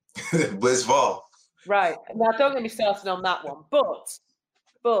 Where's VAR? Right. Now, don't get me started on that one.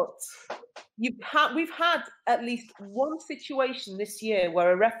 But we've had at least one situation this year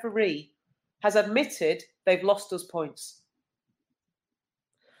where a referee has admitted they've lost us points.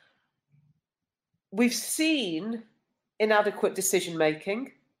 We've seen inadequate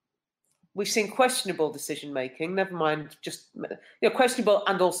decision-making. We've seen questionable decision-making, never mind just questionable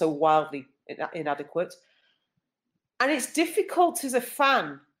and also wildly inadequate. And it's difficult as a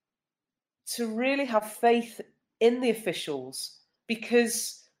fan to really have faith in the officials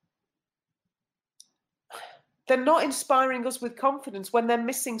because they're not inspiring us with confidence when they're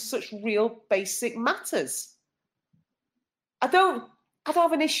missing such real basic matters. I don't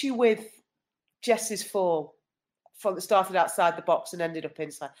have an issue with Jess's fall from that started outside the box and ended up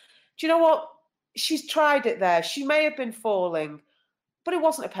inside. Do you know what? She's tried it there. She may have been falling, but it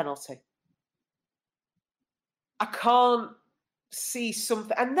wasn't a penalty. I can't see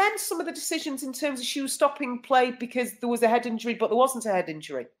something. And then some of the decisions in terms of she was stopping play because there was a head injury, but there wasn't a head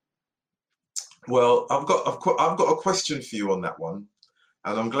injury. Well, I've got a question for you on that one.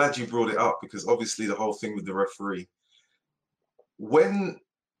 And I'm glad you brought it up because obviously the whole thing with the referee. When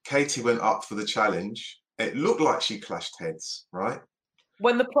Katie went up for the challenge, it looked like she clashed heads, right?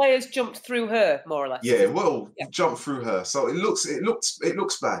 When the players jumped through her, more or less. Yeah, well, jumped through her. So it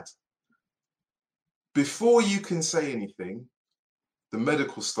looks bad. Before you can say anything, the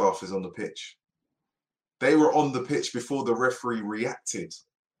medical staff is on the pitch. They were on the pitch before the referee reacted,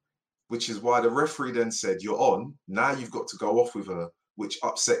 which is why the referee then said, you're on, now you've got to go off with her, which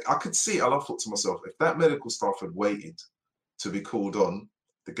upset. I could see it, and I thought to myself, if that medical staff had waited to be called on,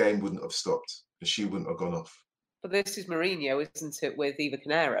 the game wouldn't have stopped and she wouldn't have gone off. But this is Mourinho, isn't it, with Eva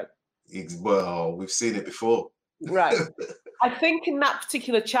Canero? Well, we've seen it before. Right. I think in that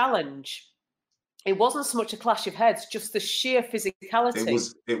particular challenge, it wasn't so much a clash of heads, just the sheer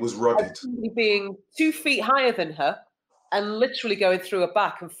physicality. It was rugged. Being 2 feet higher than her and literally going through her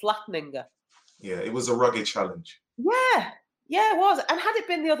back and flattening her. Yeah, it was a rugged challenge. Yeah, it was. And had it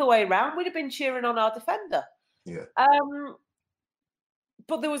been the other way around, we'd have been cheering on our defender. Yeah.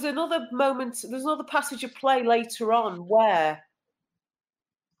 But there was another moment, there's another passage of play later on where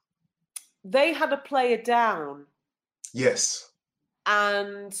they had a player down. Yes.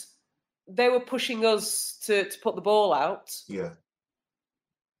 And they were pushing us to put the ball out. Yeah.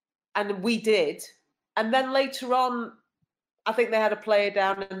 And we did. And then later on, I think they had a player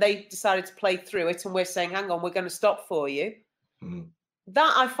down and they decided to play through it. And we're saying, hang on, we're going to stop for you. Mm.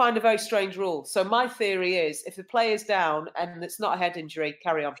 That I find a very strange rule. So my theory is if the player's down and it's not a head injury,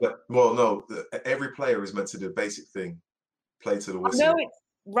 carry on. Yeah. Well, no, every player is meant to do a basic thing. Play to the whistle. I know it's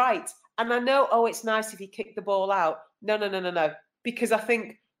right. And I know, it's nice if you kick the ball out. No. Because I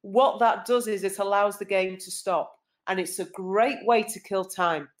think what that does is it allows the game to stop. And it's a great way to kill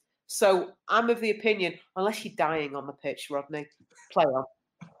time. So I'm of the opinion, unless you're dying on the pitch, Rodney, play on.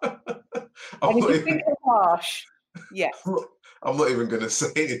 And if you think it's harsh, yeah. I'm not even going to say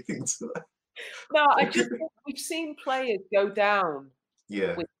anything to that. No, I just think we've seen players go down.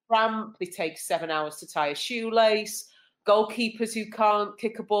 Yeah. With cramp, they take 7 hours to tie a shoelace. Goalkeepers who can't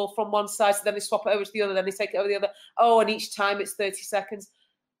kick a ball from one side, so then they swap it over to the other, then they take it over the other. And each time it's 30 seconds.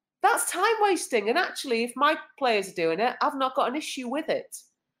 That's time wasting. And actually, if my players are doing it, I've not got an issue with it.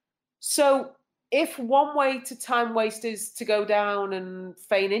 So if one way to time waste is to go down and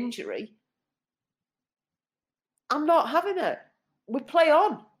feign injury, I'm not having it. We play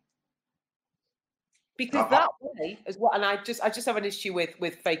on. Because that way is what, and I just have an issue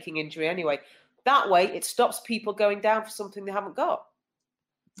with faking injury anyway. That way, it stops people going down for something they haven't got.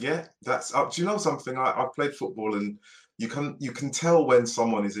 Yeah, that's. Do you know something? I've played football, and you can tell when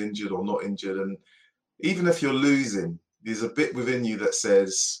someone is injured or not injured, and even if you're losing, there's a bit within you that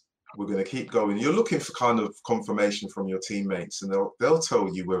says we're going to keep going. You're looking for kind of confirmation from your teammates, and they'll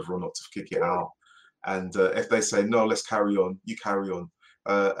tell you whether or not to kick it out. And if they say no, let's carry on, you carry on,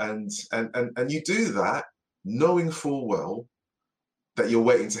 and you do that knowing full well that you're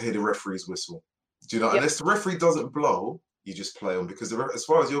waiting to hear the referee's whistle. Do you know? Yep. Unless the referee doesn't blow, you just play on, because as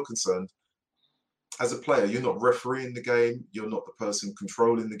far as you're concerned, as a player, you're not refereeing the game. You're not the person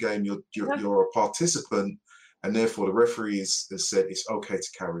controlling the game. You're a participant, and therefore the referee has said it's okay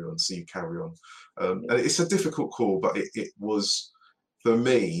to carry on, so you carry on. And it's a difficult call, but it was, for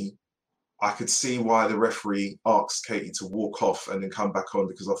me, I could see why the referee asked Katie to walk off and then come back on,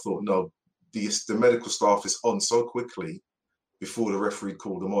 because I thought, no, the medical staff is on so quickly before the referee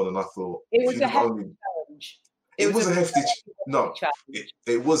called them on, and I thought it was a hefty challenge. It was a hefty challenge.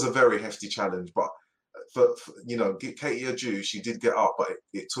 It was a very hefty challenge, but for Katie Ajew, she did get up, but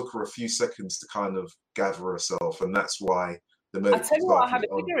it took her a few seconds to kind of gather herself, and that's why the medical staff. I tell you what, I had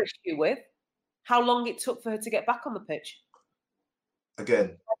a bigger issue with how long it took for her to get back on the pitch.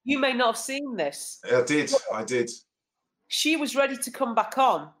 Again, you may not have seen this. I did. She was ready to come back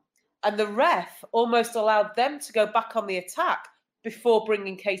on, and the ref almost allowed them to go back on the attack before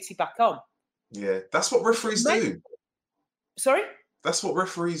bringing Katie back on. Yeah, that's what referees do. Sorry? That's what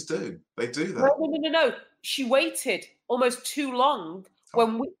referees do. They do that. No. She waited almost too long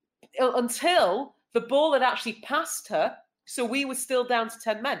until the ball had actually passed her, so we were still down to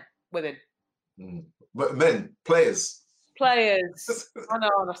 10 women. But men, players. I know,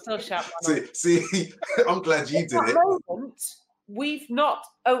 I still shout. See, I'm glad you did it. Moment, we've not.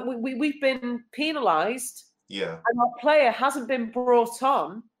 We've been penalised. Yeah. And our player hasn't been brought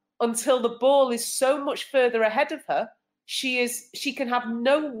on until the ball is so much further ahead of her. She can have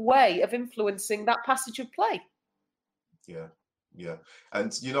no way of influencing that passage of play. Yeah.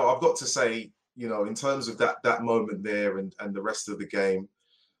 And I've got to say, in terms of that moment there and the rest of the game,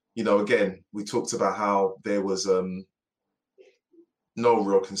 again, we talked about how there was no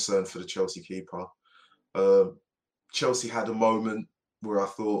real concern for the Chelsea keeper. Chelsea had a moment where I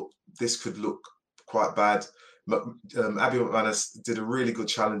thought this could look quite bad. Abby McManus did a really good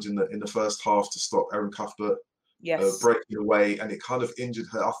challenge in the first half to stop Erin Cuthbert breaking away, and it kind of injured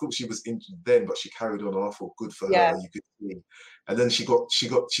her. I thought she was injured then, but she carried on, and I thought good for her. You could see, and then she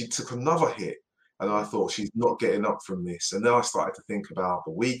took another hit, and I thought she's not getting up from this. And then I started to think about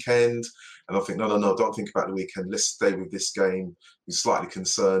the weekend, and I think no, don't think about the weekend. Let's stay with this game. I was slightly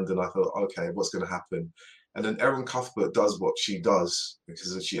concerned, and I thought, okay, what's going to happen? And then Erin Cuthbert does what she does,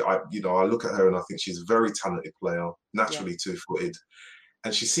 because I look at her and I think she's a very talented player, naturally two-footed.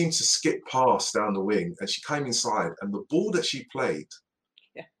 And she seemed to skip past down the wing, and she came inside, and the ball that she played,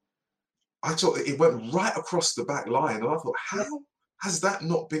 I thought it went right across the back line. And I thought, how has that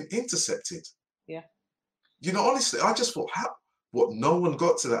not been intercepted? Yeah. You know, honestly, I just thought, what? No one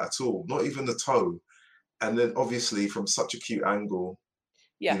got to that at all, not even the toe. And then obviously from such a cute angle,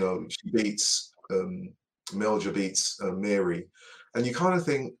 Yeah. you know, she beats, Mildred beats Mary. And you kind of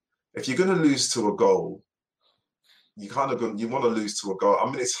think, if you're going to lose to a goal, you want to lose to a goal. I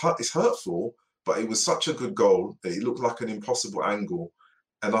mean, it's hurtful, but it was such a good goal that it looked like an impossible angle.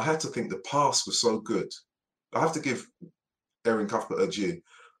 And I had to think the pass was so good. I have to give Erin Cuthbert her due.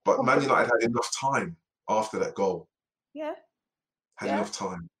 But Man United had enough time after that goal. Yeah. Had enough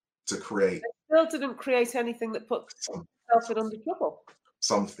time to create. They still didn't create anything that put Salford under trouble.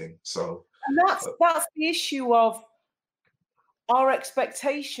 Something. So. And that's the issue of our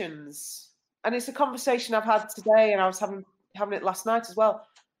expectations. And it's a conversation I've had today, and I was having it last night as well.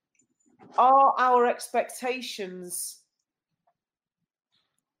 Are our expectations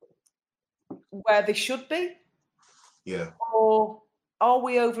where they should be? Yeah. Or are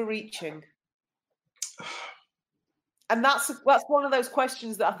we overreaching? And that's one of those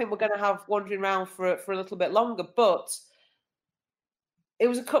questions that I think we're going to have wandering around for a little bit longer. But it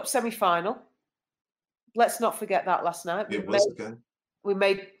was a cup semi-final. Let's not forget that last night. We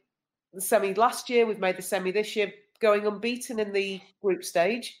made the semi last year. We've made the semi this year, going unbeaten in the group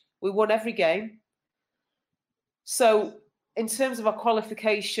stage. We won every game. So in terms of our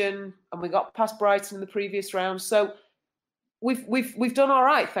qualification, and we got past Brighton in the previous round. So we've done all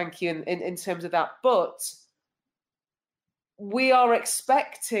right, thank you, in terms of that. But we are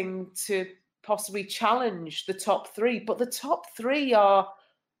expecting to possibly challenge the top three. But the top three are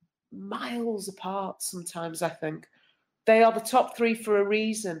miles apart sometimes, I think. They are the top three for a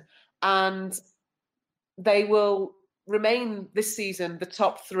reason. And they will remain this season the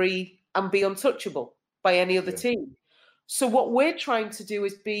top three and be untouchable by any other team. So what we're trying to do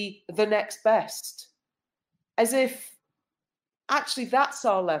is be the next best, as if actually that's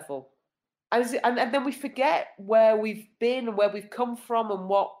our level. And then we forget where we've been and where we've come from and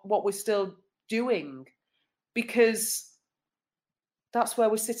what we're still doing, because that's where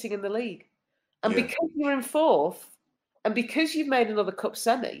we're sitting in the league. And because you're in fourth and because you've made another cup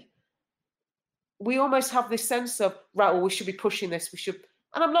semi, we almost have this sense of, right, well, we should be pushing this. We should.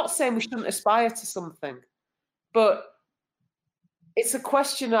 And I'm not saying we shouldn't aspire to something, but it's a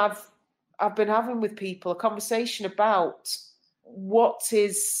question I've been having with people, a conversation about what's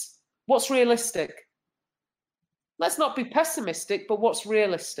realistic. Let's not be pessimistic, but what's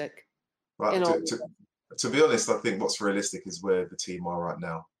realistic? Right. To be honest, I think what's realistic is where the team are right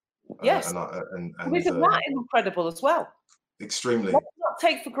now. Yes. And isn't that incredible as well? Extremely. Let's not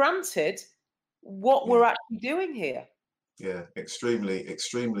take for granted what we're actually doing here. Yeah, extremely,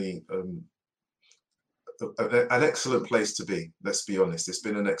 an excellent place to be. Let's be honest. It's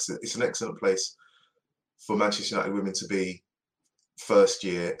an excellent place for Manchester United women to be first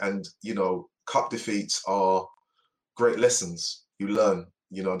year. And, you know, cup defeats are great lessons. You learn,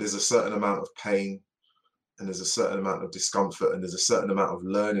 you know, there's a certain amount of pain and there's a certain amount of discomfort and there's a certain amount of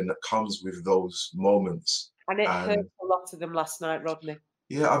learning that comes with those moments. And it hurt a lot of them last night, Rodney.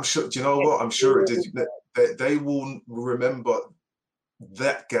 Yeah, I'm sure. Do you know what? I'm sure it did. They will remember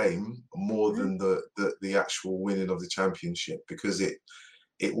that game more than the actual winning of the championship, because it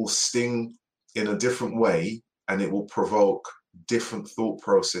will sting in a different way and it will provoke different thought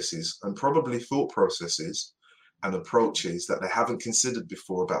processes and approaches that they haven't considered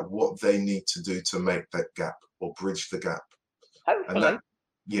before about what they need to do to make that gap or bridge the gap. Hopefully.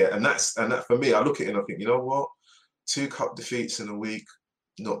 And that for me, I look at it and I think, you know what? 2 cup defeats in a week,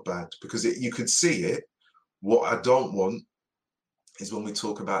 not bad, because you could see it. What I don't want is when we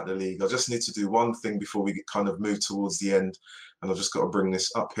talk about the league. I just need to do one thing before we kind of move towards the end, and I've just got to bring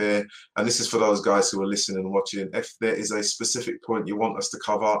this up here. And this is for those guys who are listening and watching. If there is a specific point you want us to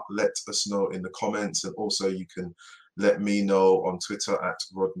cover, let us know in the comments, and also you can let me know on Twitter at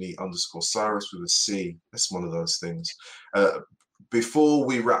Rodney_Cyrus with a C. That's one of those things. Before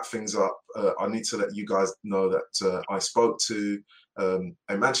we wrap things up, I need to let you guys know that I spoke to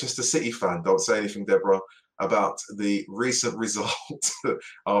a Manchester City fan. Don't say anything, Deborah, about the recent result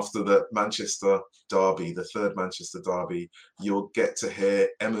after the Manchester derby, the third Manchester derby. You'll get to hear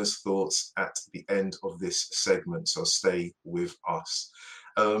Emma's thoughts at the end of this segment, so stay with us.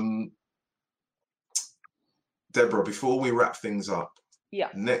 Deborah, before we wrap things up,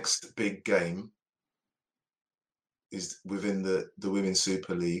 next big game is within the Women's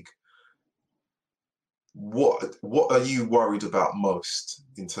Super League. What are you worried about most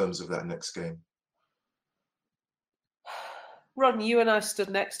in terms of that next game? Rodney, you and I stood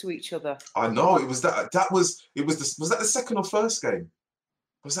next to each other. I know, was that the second or first game?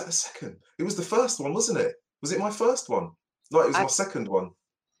 Was that the second? It was the first one, wasn't it? Was it my first one? No, it was my second one.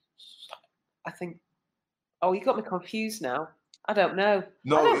 I think. Oh, you got me confused now. I don't know.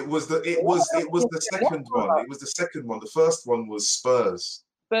 No, it was the second one. It was the second one. The first one was Spurs.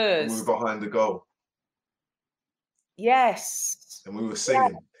 Spurs. We were behind the goal. Yes. And we were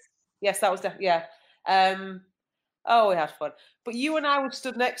singing. Yes, that was definitely, yeah. Oh, we had fun. But you and I were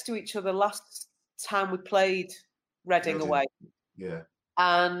stood next to each other last time we played Reading away. Yeah.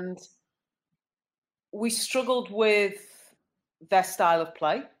 And we struggled with their style of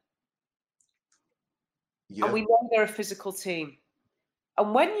play. Yeah. And we know they're a physical team.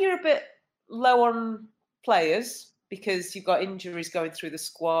 And when you're a bit low on players because you've got injuries going through the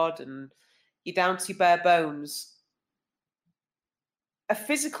squad and you're down to your bare bones, a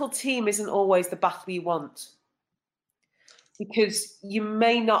physical team isn't always the battle you want. Because you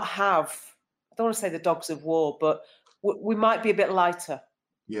may not have, I don't want to say the dogs of war, but we might be a bit lighter.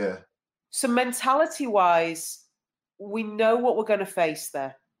 Yeah. So mentality-wise, we know what we're going to face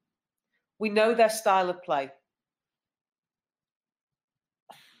there. We know their style of play.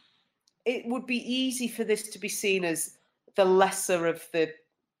 It would be easy for this to be seen as the lesser of the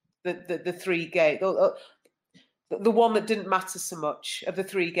three games, the one that didn't matter so much of the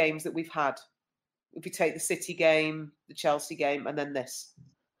three games that we've had. If we take the City game, the Chelsea game, and then this.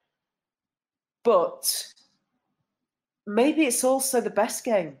 But maybe it's also the best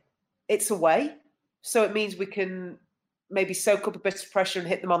game. It's away, so it means we can maybe soak up a bit of pressure and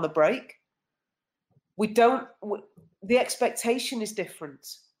hit them on the break. The expectation is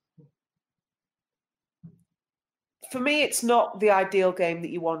different. For me, it's not the ideal game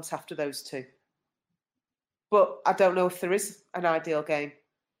that you want after those two. But I don't know if there is an ideal game.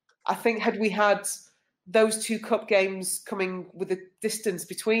 I think had we had those two cup games coming with a distance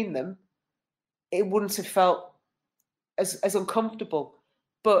between them, it wouldn't have felt as uncomfortable.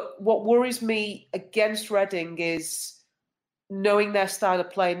 But what worries me against Reading is knowing their style of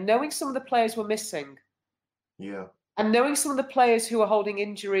play, knowing some of the players we're missing. Yeah. And knowing some of the players who are holding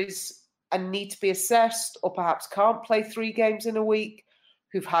injuries and need to be assessed or perhaps can't play 3 games in a week,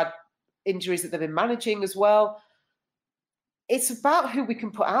 who've had injuries that they've been managing as well. It's about who we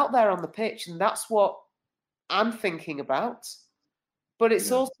can put out there on the pitch, and that's what I'm thinking about. But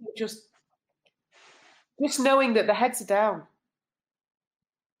it's also just knowing that the heads are down.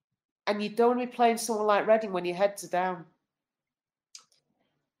 And you don't want to be playing someone like Reading when your heads are down.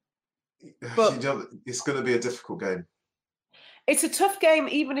 But it's going to be a difficult game. It's a tough game,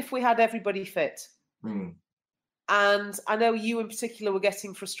 even if we had everybody fit. Mm. And I know you in particular were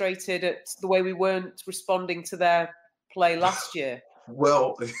getting frustrated at the way we weren't responding to their play last year.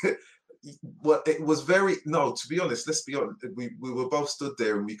 Well, it was to be honest, let's be honest, we were both stood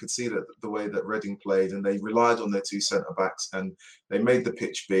there and we could see that the way that Reading played, and they relied on their 2 centre-backs and they made the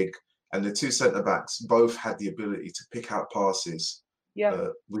pitch big, and the 2 centre-backs both had the ability to pick out passes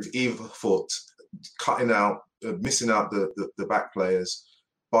with either foot, cutting out, missing out the back players,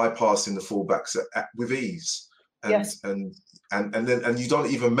 bypassing the fullbacks with ease. And then you don't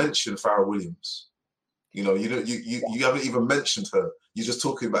even mention Farrell Williams. You haven't even mentioned her. You're just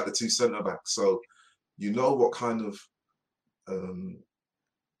talking about the 2 centre backs. So you know what kind of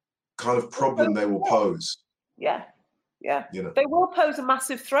problem they will pose. Yeah. They will pose a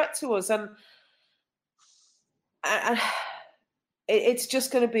massive threat to us, and it's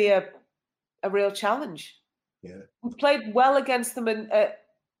just going to be a real challenge. Yeah, we've played well against them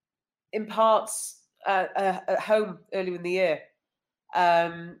in parts at home earlier in the year,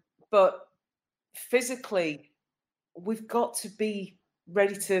 but physically, we've got to be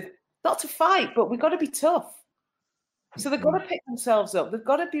ready to not to fight, but we've got to be tough. So they've got to pick themselves up. They've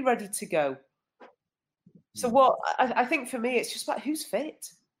got to be ready to go. So what I think for me, it's just about who's fit.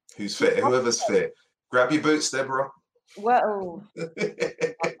 Who's fit? Whoever's fit. Grab your boots, Deborah. Well,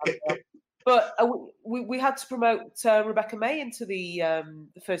 but we had to promote Rebecca May into the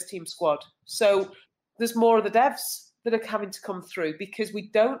first team squad. So there's more of the devs that are having to come through because we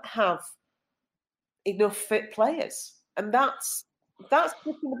don't have enough fit players, and that's just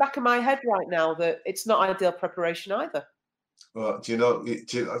in the back of my head right now that it's not ideal preparation either. Well, that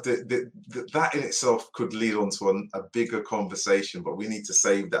in itself could lead on to a bigger conversation, but we need to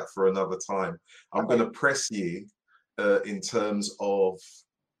save that for another time. I'm going to press you in terms of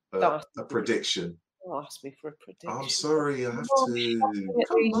a prediction. Don't ask me for a prediction. I'm sorry, I have to.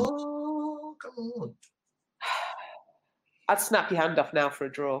 Come on. I'd snap your hand off now for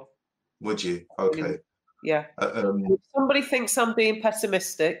a draw. Would you? Okay. Yeah. If somebody thinks I'm being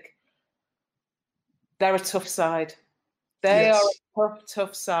pessimistic, they're a tough side. They are a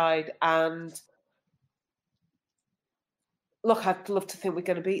tough side. And look, I'd love to think we're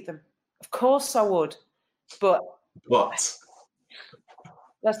going to beat them. Of course I would. But let's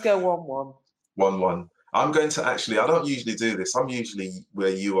go 1-1. 1-1. I'm going to actually, I don't usually do this. I'm usually where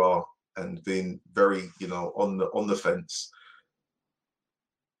you are and being very, on the fence.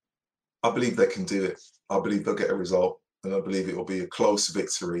 I believe they can do it. I believe they'll get a result, and I believe it will be a close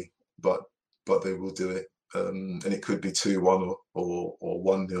victory, but they will do it. And it could be 2-1 or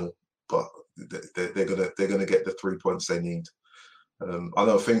 1-0, but they're gonna get the 3 points they need. I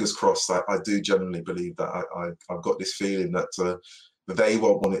know, fingers crossed. I do genuinely believe that. I've got this feeling that they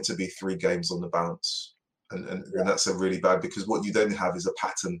won't want it to be 3 games on the bounce, and that's a really bad, because what you then have is a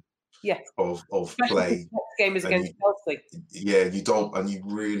pattern of play. Next game is against Chelsea. Yeah, you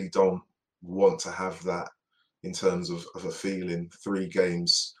really don't want to have that in terms of a feeling. 3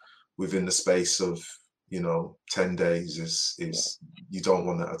 games within the space of 10 days is you don't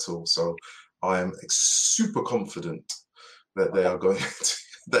want that at all. So I am super confident that they are going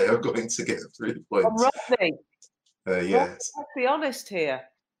to get 3 points. Rodney, yes. Let's be honest here.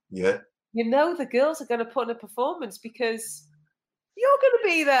 Yeah. The girls are going to put in a performance because you're going to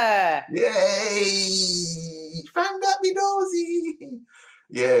be there. Yay! Find out me nosy.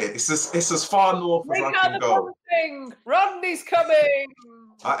 Yeah, it's as far north as I can go. Rodney's coming.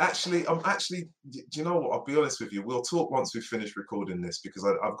 I'm actually. Do you know what? I'll be honest with you. We'll talk once we've finished recording this, because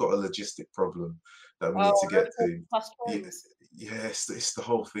I've got a logistic problem that we need to get to. Yes, it's the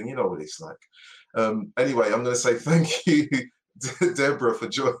whole thing. You know what it's like. Anyway, I'm going to say thank you, Deborah, for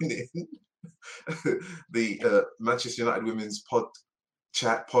joining the Manchester United Women's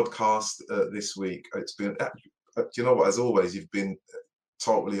podcast this week. It's been, do you know what? As always, you've been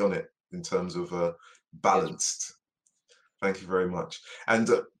totally on it in terms of balanced. Thank you very much. And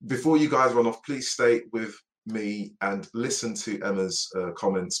before you guys run off, please stay with me and listen to Emma's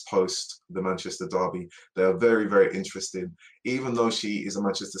comments post the Manchester derby. They are very, very interesting. Even though she is a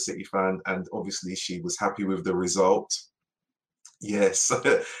Manchester City fan, and obviously she was happy with the result. Yes,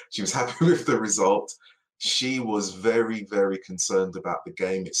 she was happy with the result. She was very, very concerned about the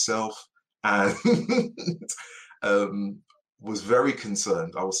game itself, and was very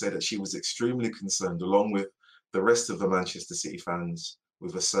concerned. I will say that she was extremely concerned, along with the rest of the Manchester City fans,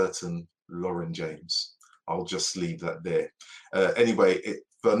 with a certain Lauren James. I'll just leave that there. Anyway,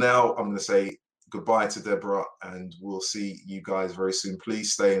 for now, I'm going to say goodbye to Deborah, and we'll see you guys very soon.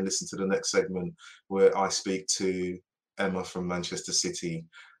 Please stay and listen to the next segment where I speak to Emma from Manchester City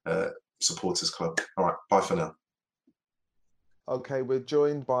Supporters Club. All right, bye for now. Okay, we're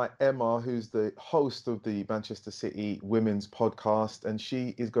joined by Emma, who's the host of the Manchester City Women's Podcast, and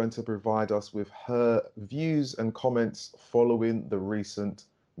she is going to provide us with her views and comments following the recent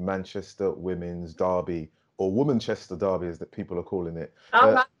Manchester Women's Derby, or Womanchester Derby, as that people are calling it.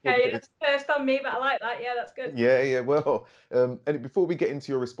 Oh, okay, that's first on me, but I like that. Yeah, that's good. Yeah. Well, and before we get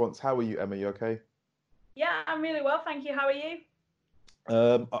into your response, how are you, Emma? You okay? Yeah, I'm really well, thank you. How are you?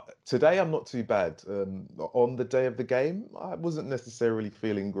 Today I'm not too bad. On the day of the game, I wasn't necessarily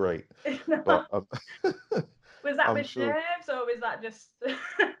feeling great. But, was that with nerves, or was that just?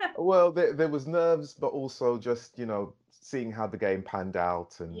 Well, there was nerves, but also just seeing how the game panned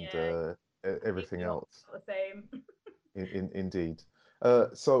out and everything else. The same. Indeed.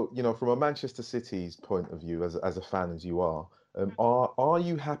 So from a Manchester City's point of view, as a fan as you are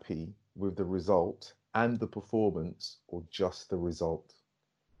you happy with the result and the performance, or just the result?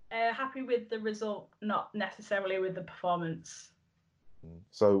 Happy with the result, not necessarily with the performance.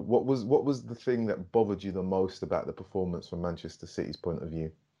 So what was the thing that bothered you the most about the performance from Manchester City's point of view?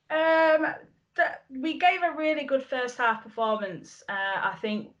 We gave a really good first half performance. I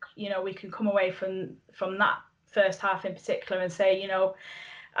think we can come away from that first half in particular and say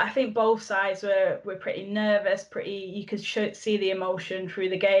I think both sides were pretty nervous. You could see the emotion through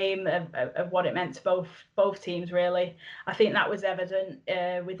the game of what it meant to both teams, really. I think that was evident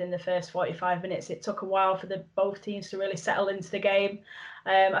within the first 45 minutes. It took a while for both teams to really settle into the game.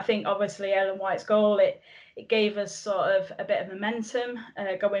 I think obviously Ellen White's goal, it gave us sort of a bit of momentum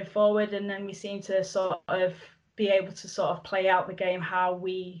going forward, and then we seemed to sort of be able to sort of play out the game how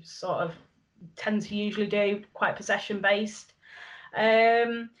we sort of tend to usually do, quite possession based.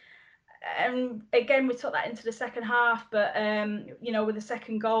 And again, we took that into the second half, but with the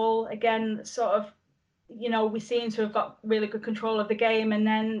second goal, again, sort of, we seem to have got really good control of the game, and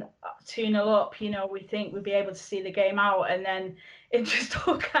then 2-0 up, we think we'd be able to see the game out, and then it just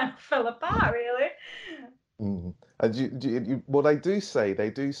all kind of fell apart, really. And they do say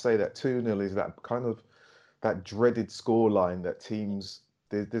that 2-0 is that kind of that dreaded scoreline that teams.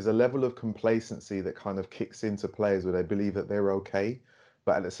 There's a level of complacency that kind of kicks into players where they believe that they're okay,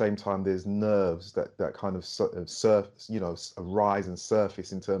 but at the same time there's nerves that kind of rise and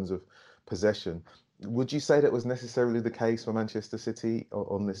surface in terms of possession. Would you say that was necessarily the case for Manchester City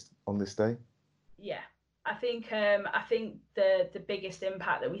on this day? Yeah, I think the biggest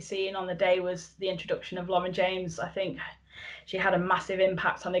impact that we seen on the day was the introduction of Lauren James. I think she had a massive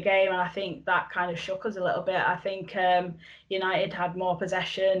impact on the game, and I think that kind of shook us a little bit. I think United had more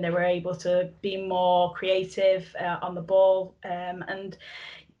possession; they were able to be more creative on the ball, and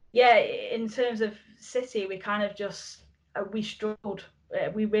yeah, in terms of City, we kind of just we struggled.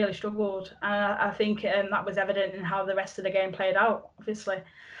 We really struggled, and I think that was evident in how the rest of the game played out. Obviously.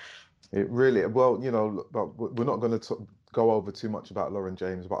 It really, well, but we're not going to go over too much about Lauren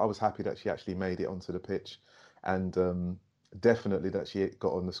James, but I was happy that she actually made it onto the pitch, and definitely that she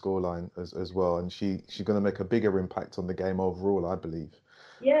got on the scoreline as well, and she's going to make a bigger impact on the game overall, I believe.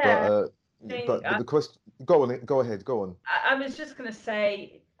 Yeah, But the question, go on, go ahead, go on. I was just going to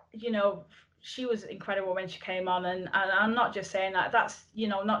say, she was incredible when she came on, and I'm not just saying that. That's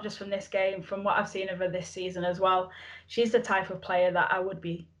not just from this game, from what I've seen of her this season as well. She's the type of player that I would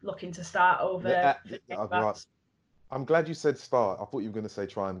be looking to start over. Right. I'm glad you said start. I thought you were going to say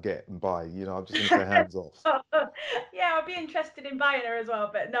try and get and buy. I'm just going to say hands off. Yeah, I'd be interested in buying her as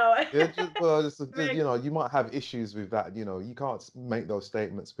well, but no. Yeah, you might have issues with that. You can't make those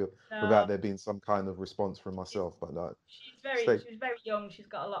statements without there being some kind of response from myself. But no, she's very young. She's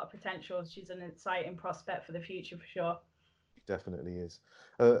got a lot of potential. She's an exciting prospect for the future for sure. Definitely is.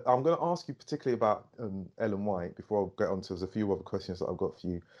 I'm going to ask you particularly about Ellen White before I get on to a few other questions that I've got for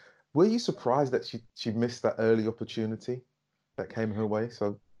you. Were you surprised that she missed that early opportunity that came her way?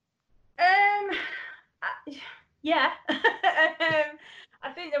 So, yeah.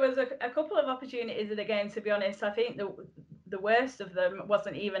 I think there was a couple of opportunities in the game. To be honest, I think the worst of them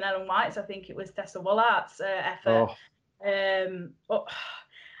wasn't even Ellen White's. I think it was Tessa Wollart's effort. I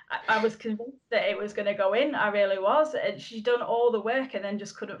was convinced that it was going to go in. I really was. And she'd done all the work and then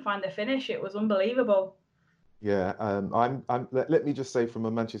just couldn't find the finish. It was unbelievable. Yeah, let me just say from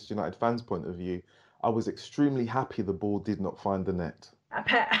a Manchester United fan's point of view, I was extremely happy the ball did not find the net. I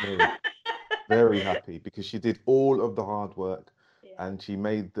bet. Very happy because she did all of the hard work, and she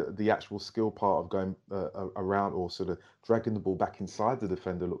made the actual skill part of going around or sort of dragging the ball back inside the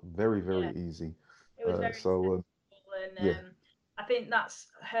defender look very, very easy. It was very simple, and I think that's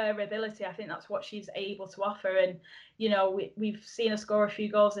her ability. I think that's what she's able to offer. And we've seen her score a few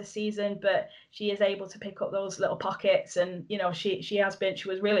goals this season, but she is able to pick up those little pockets. And she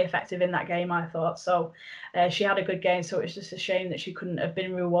was really effective in that game, I thought. So she had a good game. So it's just a shame that she couldn't have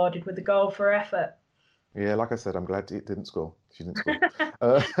been rewarded with the goal for her effort. Yeah, like I said, I'm glad it didn't score. She didn't score.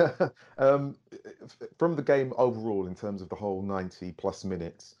 From the game overall, in terms of the whole 90+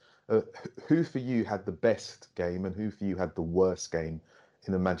 minutes. Who for you had the best game and who for you had the worst game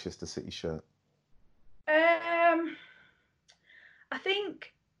in a Manchester City shirt? I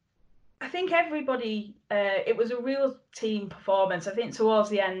think everybody. It was a real team performance. I think towards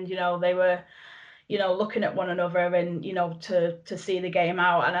the end, they were, looking at one another and to see the game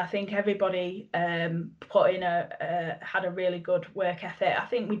out. And I think everybody put in had a really good work ethic. I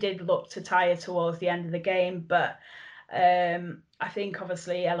think we did look to tire towards the end of the game, but. I think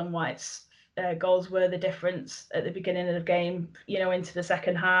obviously Ellen White's goals were the difference at the beginning of the game, into the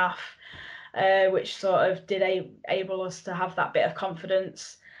second half, which sort of did enable us to have that bit of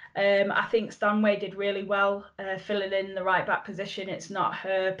confidence. I think Stanway did really well filling in the right back position. It's not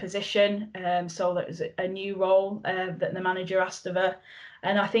her position, so that was a new role that the manager asked of her.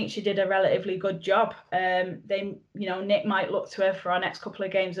 And I think she did a relatively good job. Nick might look to her for our next couple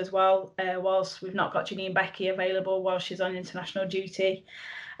of games as well, whilst we've not got Janine Becky available while she's on international duty.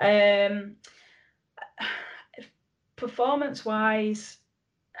 Performance-wise,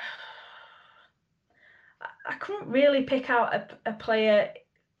 I couldn't really pick out a player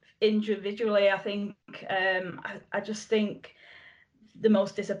individually. I think I just think the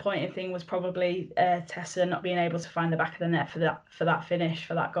most disappointing thing was probably Tessa not being able to find the back of the net for that finish,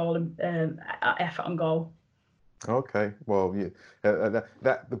 for that goal and effort on goal. Okay, well, yeah,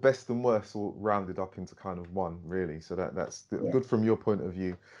 that the best and worst all rounded up into kind of one, really. So that's good from your point of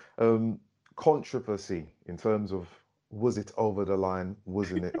view. Controversy in terms of was it over the line?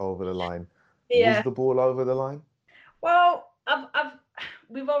 Wasn't it over the line? Was the ball over the line? Well,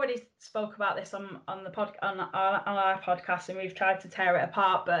 we've already spoke about this on our podcast, and we've tried to tear it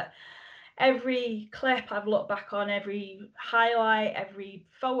apart. But every clip I've looked back on, every highlight, every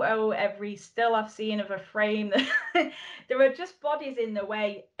photo, every still I've seen of a frame, there are just bodies in the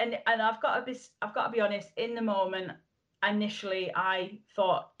way. And I've got to be honest. In the moment, initially, I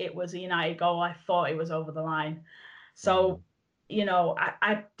thought it was a United goal. I thought it was over the line. So,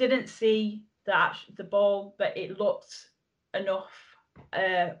 I didn't see the ball, but it looked enough.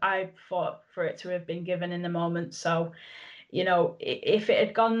 I thought for it to have been given in the moment. So you know, if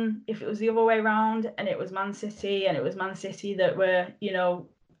it was the other way around and it was Man City that were, you know,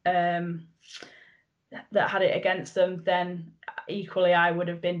 that had it against them, then equally I would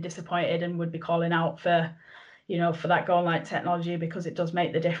have been disappointed and would be calling out for, you know, for that goal line technology, because it does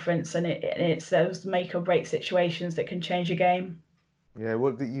make the difference, and it's those make or break situations that can change a game. Yeah,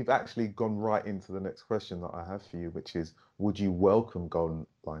 well, you've actually gone right into the next question that I have for you, which is, would you welcome goal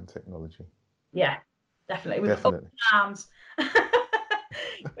line technology? Yeah, definitely. With Definitely. open arms. With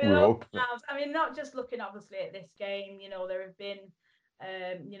We're open open. arms. I mean, not just looking obviously at this game, you know, there have been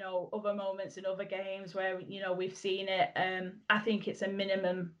you know, other moments in other games where, you know, we've seen it. I think it's a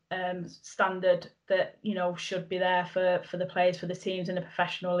minimum standard that, you know, should be there for the players, for the teams in the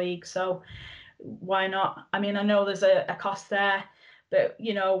professional league. So why not? I mean, I know there's a cost there, but,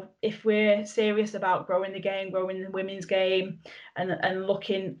 you know, if we're serious about growing the game, growing the women's game, and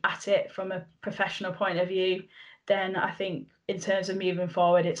looking at it from a professional point of view, then I think in terms of moving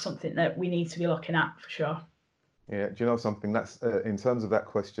forward, it's something that we need to be looking at for sure. Yeah, do you know something? That's in terms of that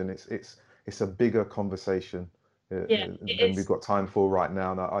question, it's a bigger conversation than we've got time for right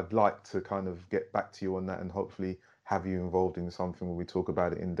now. And I'd like to kind of get back to you on that and hopefully have you involved in something when we talk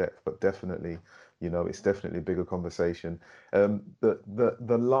about it in depth. But definitely, you know, it's definitely a bigger conversation.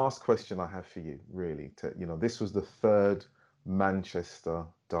 The last question I have for you, really, you know, this was the third Manchester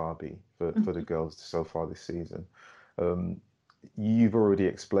derby for the girls so far this season. You've already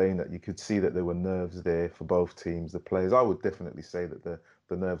explained that you could see that there were nerves there for both teams, the players. I would definitely say that the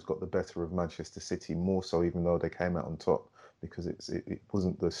nerves got the better of Manchester City more so, even though they came out on top, because it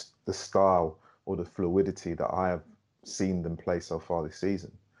wasn't the style or the fluidity that I have seen them play so far this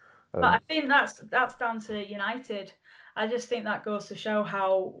season. But I think that's down to United. I just think that goes to show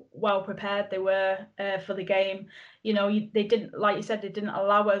how well prepared they were for the game. You know, they didn't, like you said, they didn't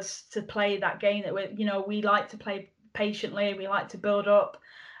allow us to play that game that we like to play patiently. We like to build up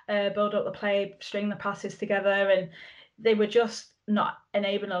the play, string the passes together, and they were just not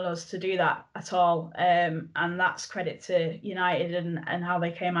enabling us to do that at all. And that's credit to United and how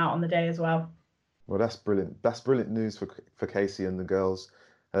they came out on the day as well. Well, that's brilliant. That's brilliant news for Casey and the girls.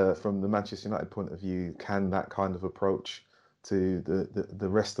 From the Manchester United point of view, can that kind of approach to the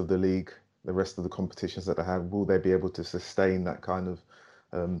rest of the league, the rest of the competitions that they have, will they be able to sustain that kind of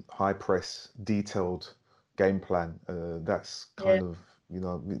high press, detailed game plan? That's kind of, you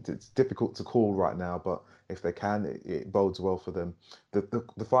know, it's difficult to call right now, but if they can, it bodes well for them.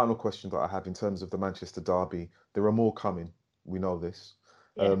 The final question that I have in terms of the Manchester derby, there are more coming. We know this.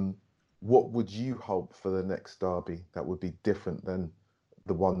 Yeah. What would you hope for the next derby that would be different than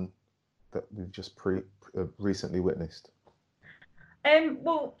the one that we've just recently witnessed?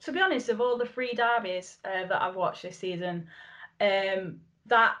 Well, to be honest, of all the three derbies that I've watched this season,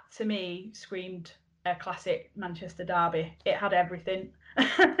 that to me screamed a classic Manchester derby. It had everything.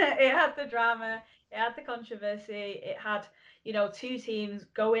 It had the drama, it had the controversy, it had, you know, two teams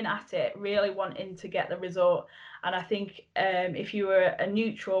going at it, really wanting to get the result. And I think if you were a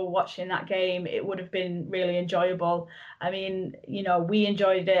neutral watching that game, it would have been really enjoyable. I mean, you know, we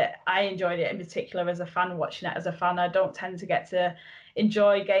enjoyed it. I enjoyed it in particular as a fan, watching it as a fan. I don't tend to get to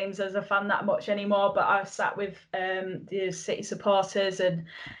enjoy games as a fan that much anymore, but I've sat with the City supporters, and,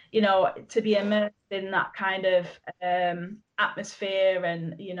 you know, to be immersed in that kind of atmosphere,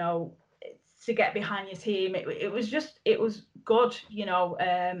 and, you know, to get behind your team, it was good, you know,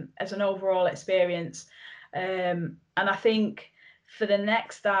 as an overall experience. And I think for the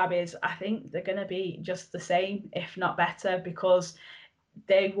next derbies, I think they're going to be just the same, if not better, because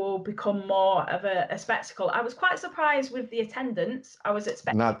they will become more of a spectacle. I was quite surprised with the attendance. I was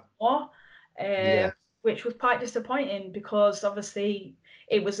expecting more, which was quite disappointing, because obviously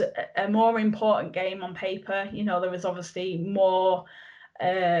it was a more important game on paper. You know, there was obviously more,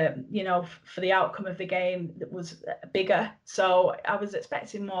 you know, for the outcome of the game that was bigger. So I was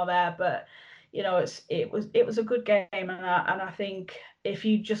expecting more there, but, you know, it was a good game, and I think if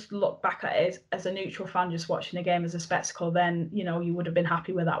you just look back at it as a neutral fan, just watching the game as a spectacle, then, you know, you would have been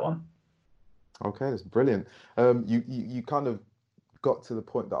happy with that one. Okay, that's brilliant. You kind of got to the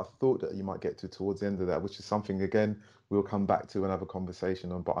point that I thought that you might get to towards the end of that, which is something, again, we'll come back to and have a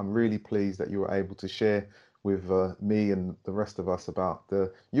conversation on. But I'm really pleased that you were able to share with me and the rest of us about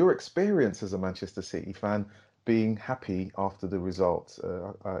your experience as a Manchester City fan, being happy after the results.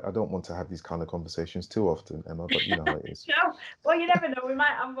 I don't want to have these kind of conversations too often, Emma, but you know how it is. No, well, you never know. We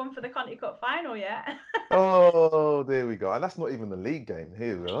might have one for the Conti Cup final yet. Oh, there we go. And that's not even the league game.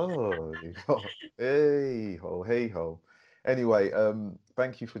 Here we go. Hey ho, hey ho. Anyway,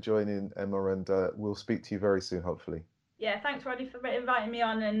 thank you for joining, Emma, and we'll speak to you very soon, hopefully. Yeah, thanks, Roddy, for inviting me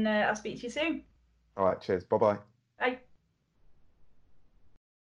on, and I'll speak to you soon. All right, cheers. Bye-bye. Bye.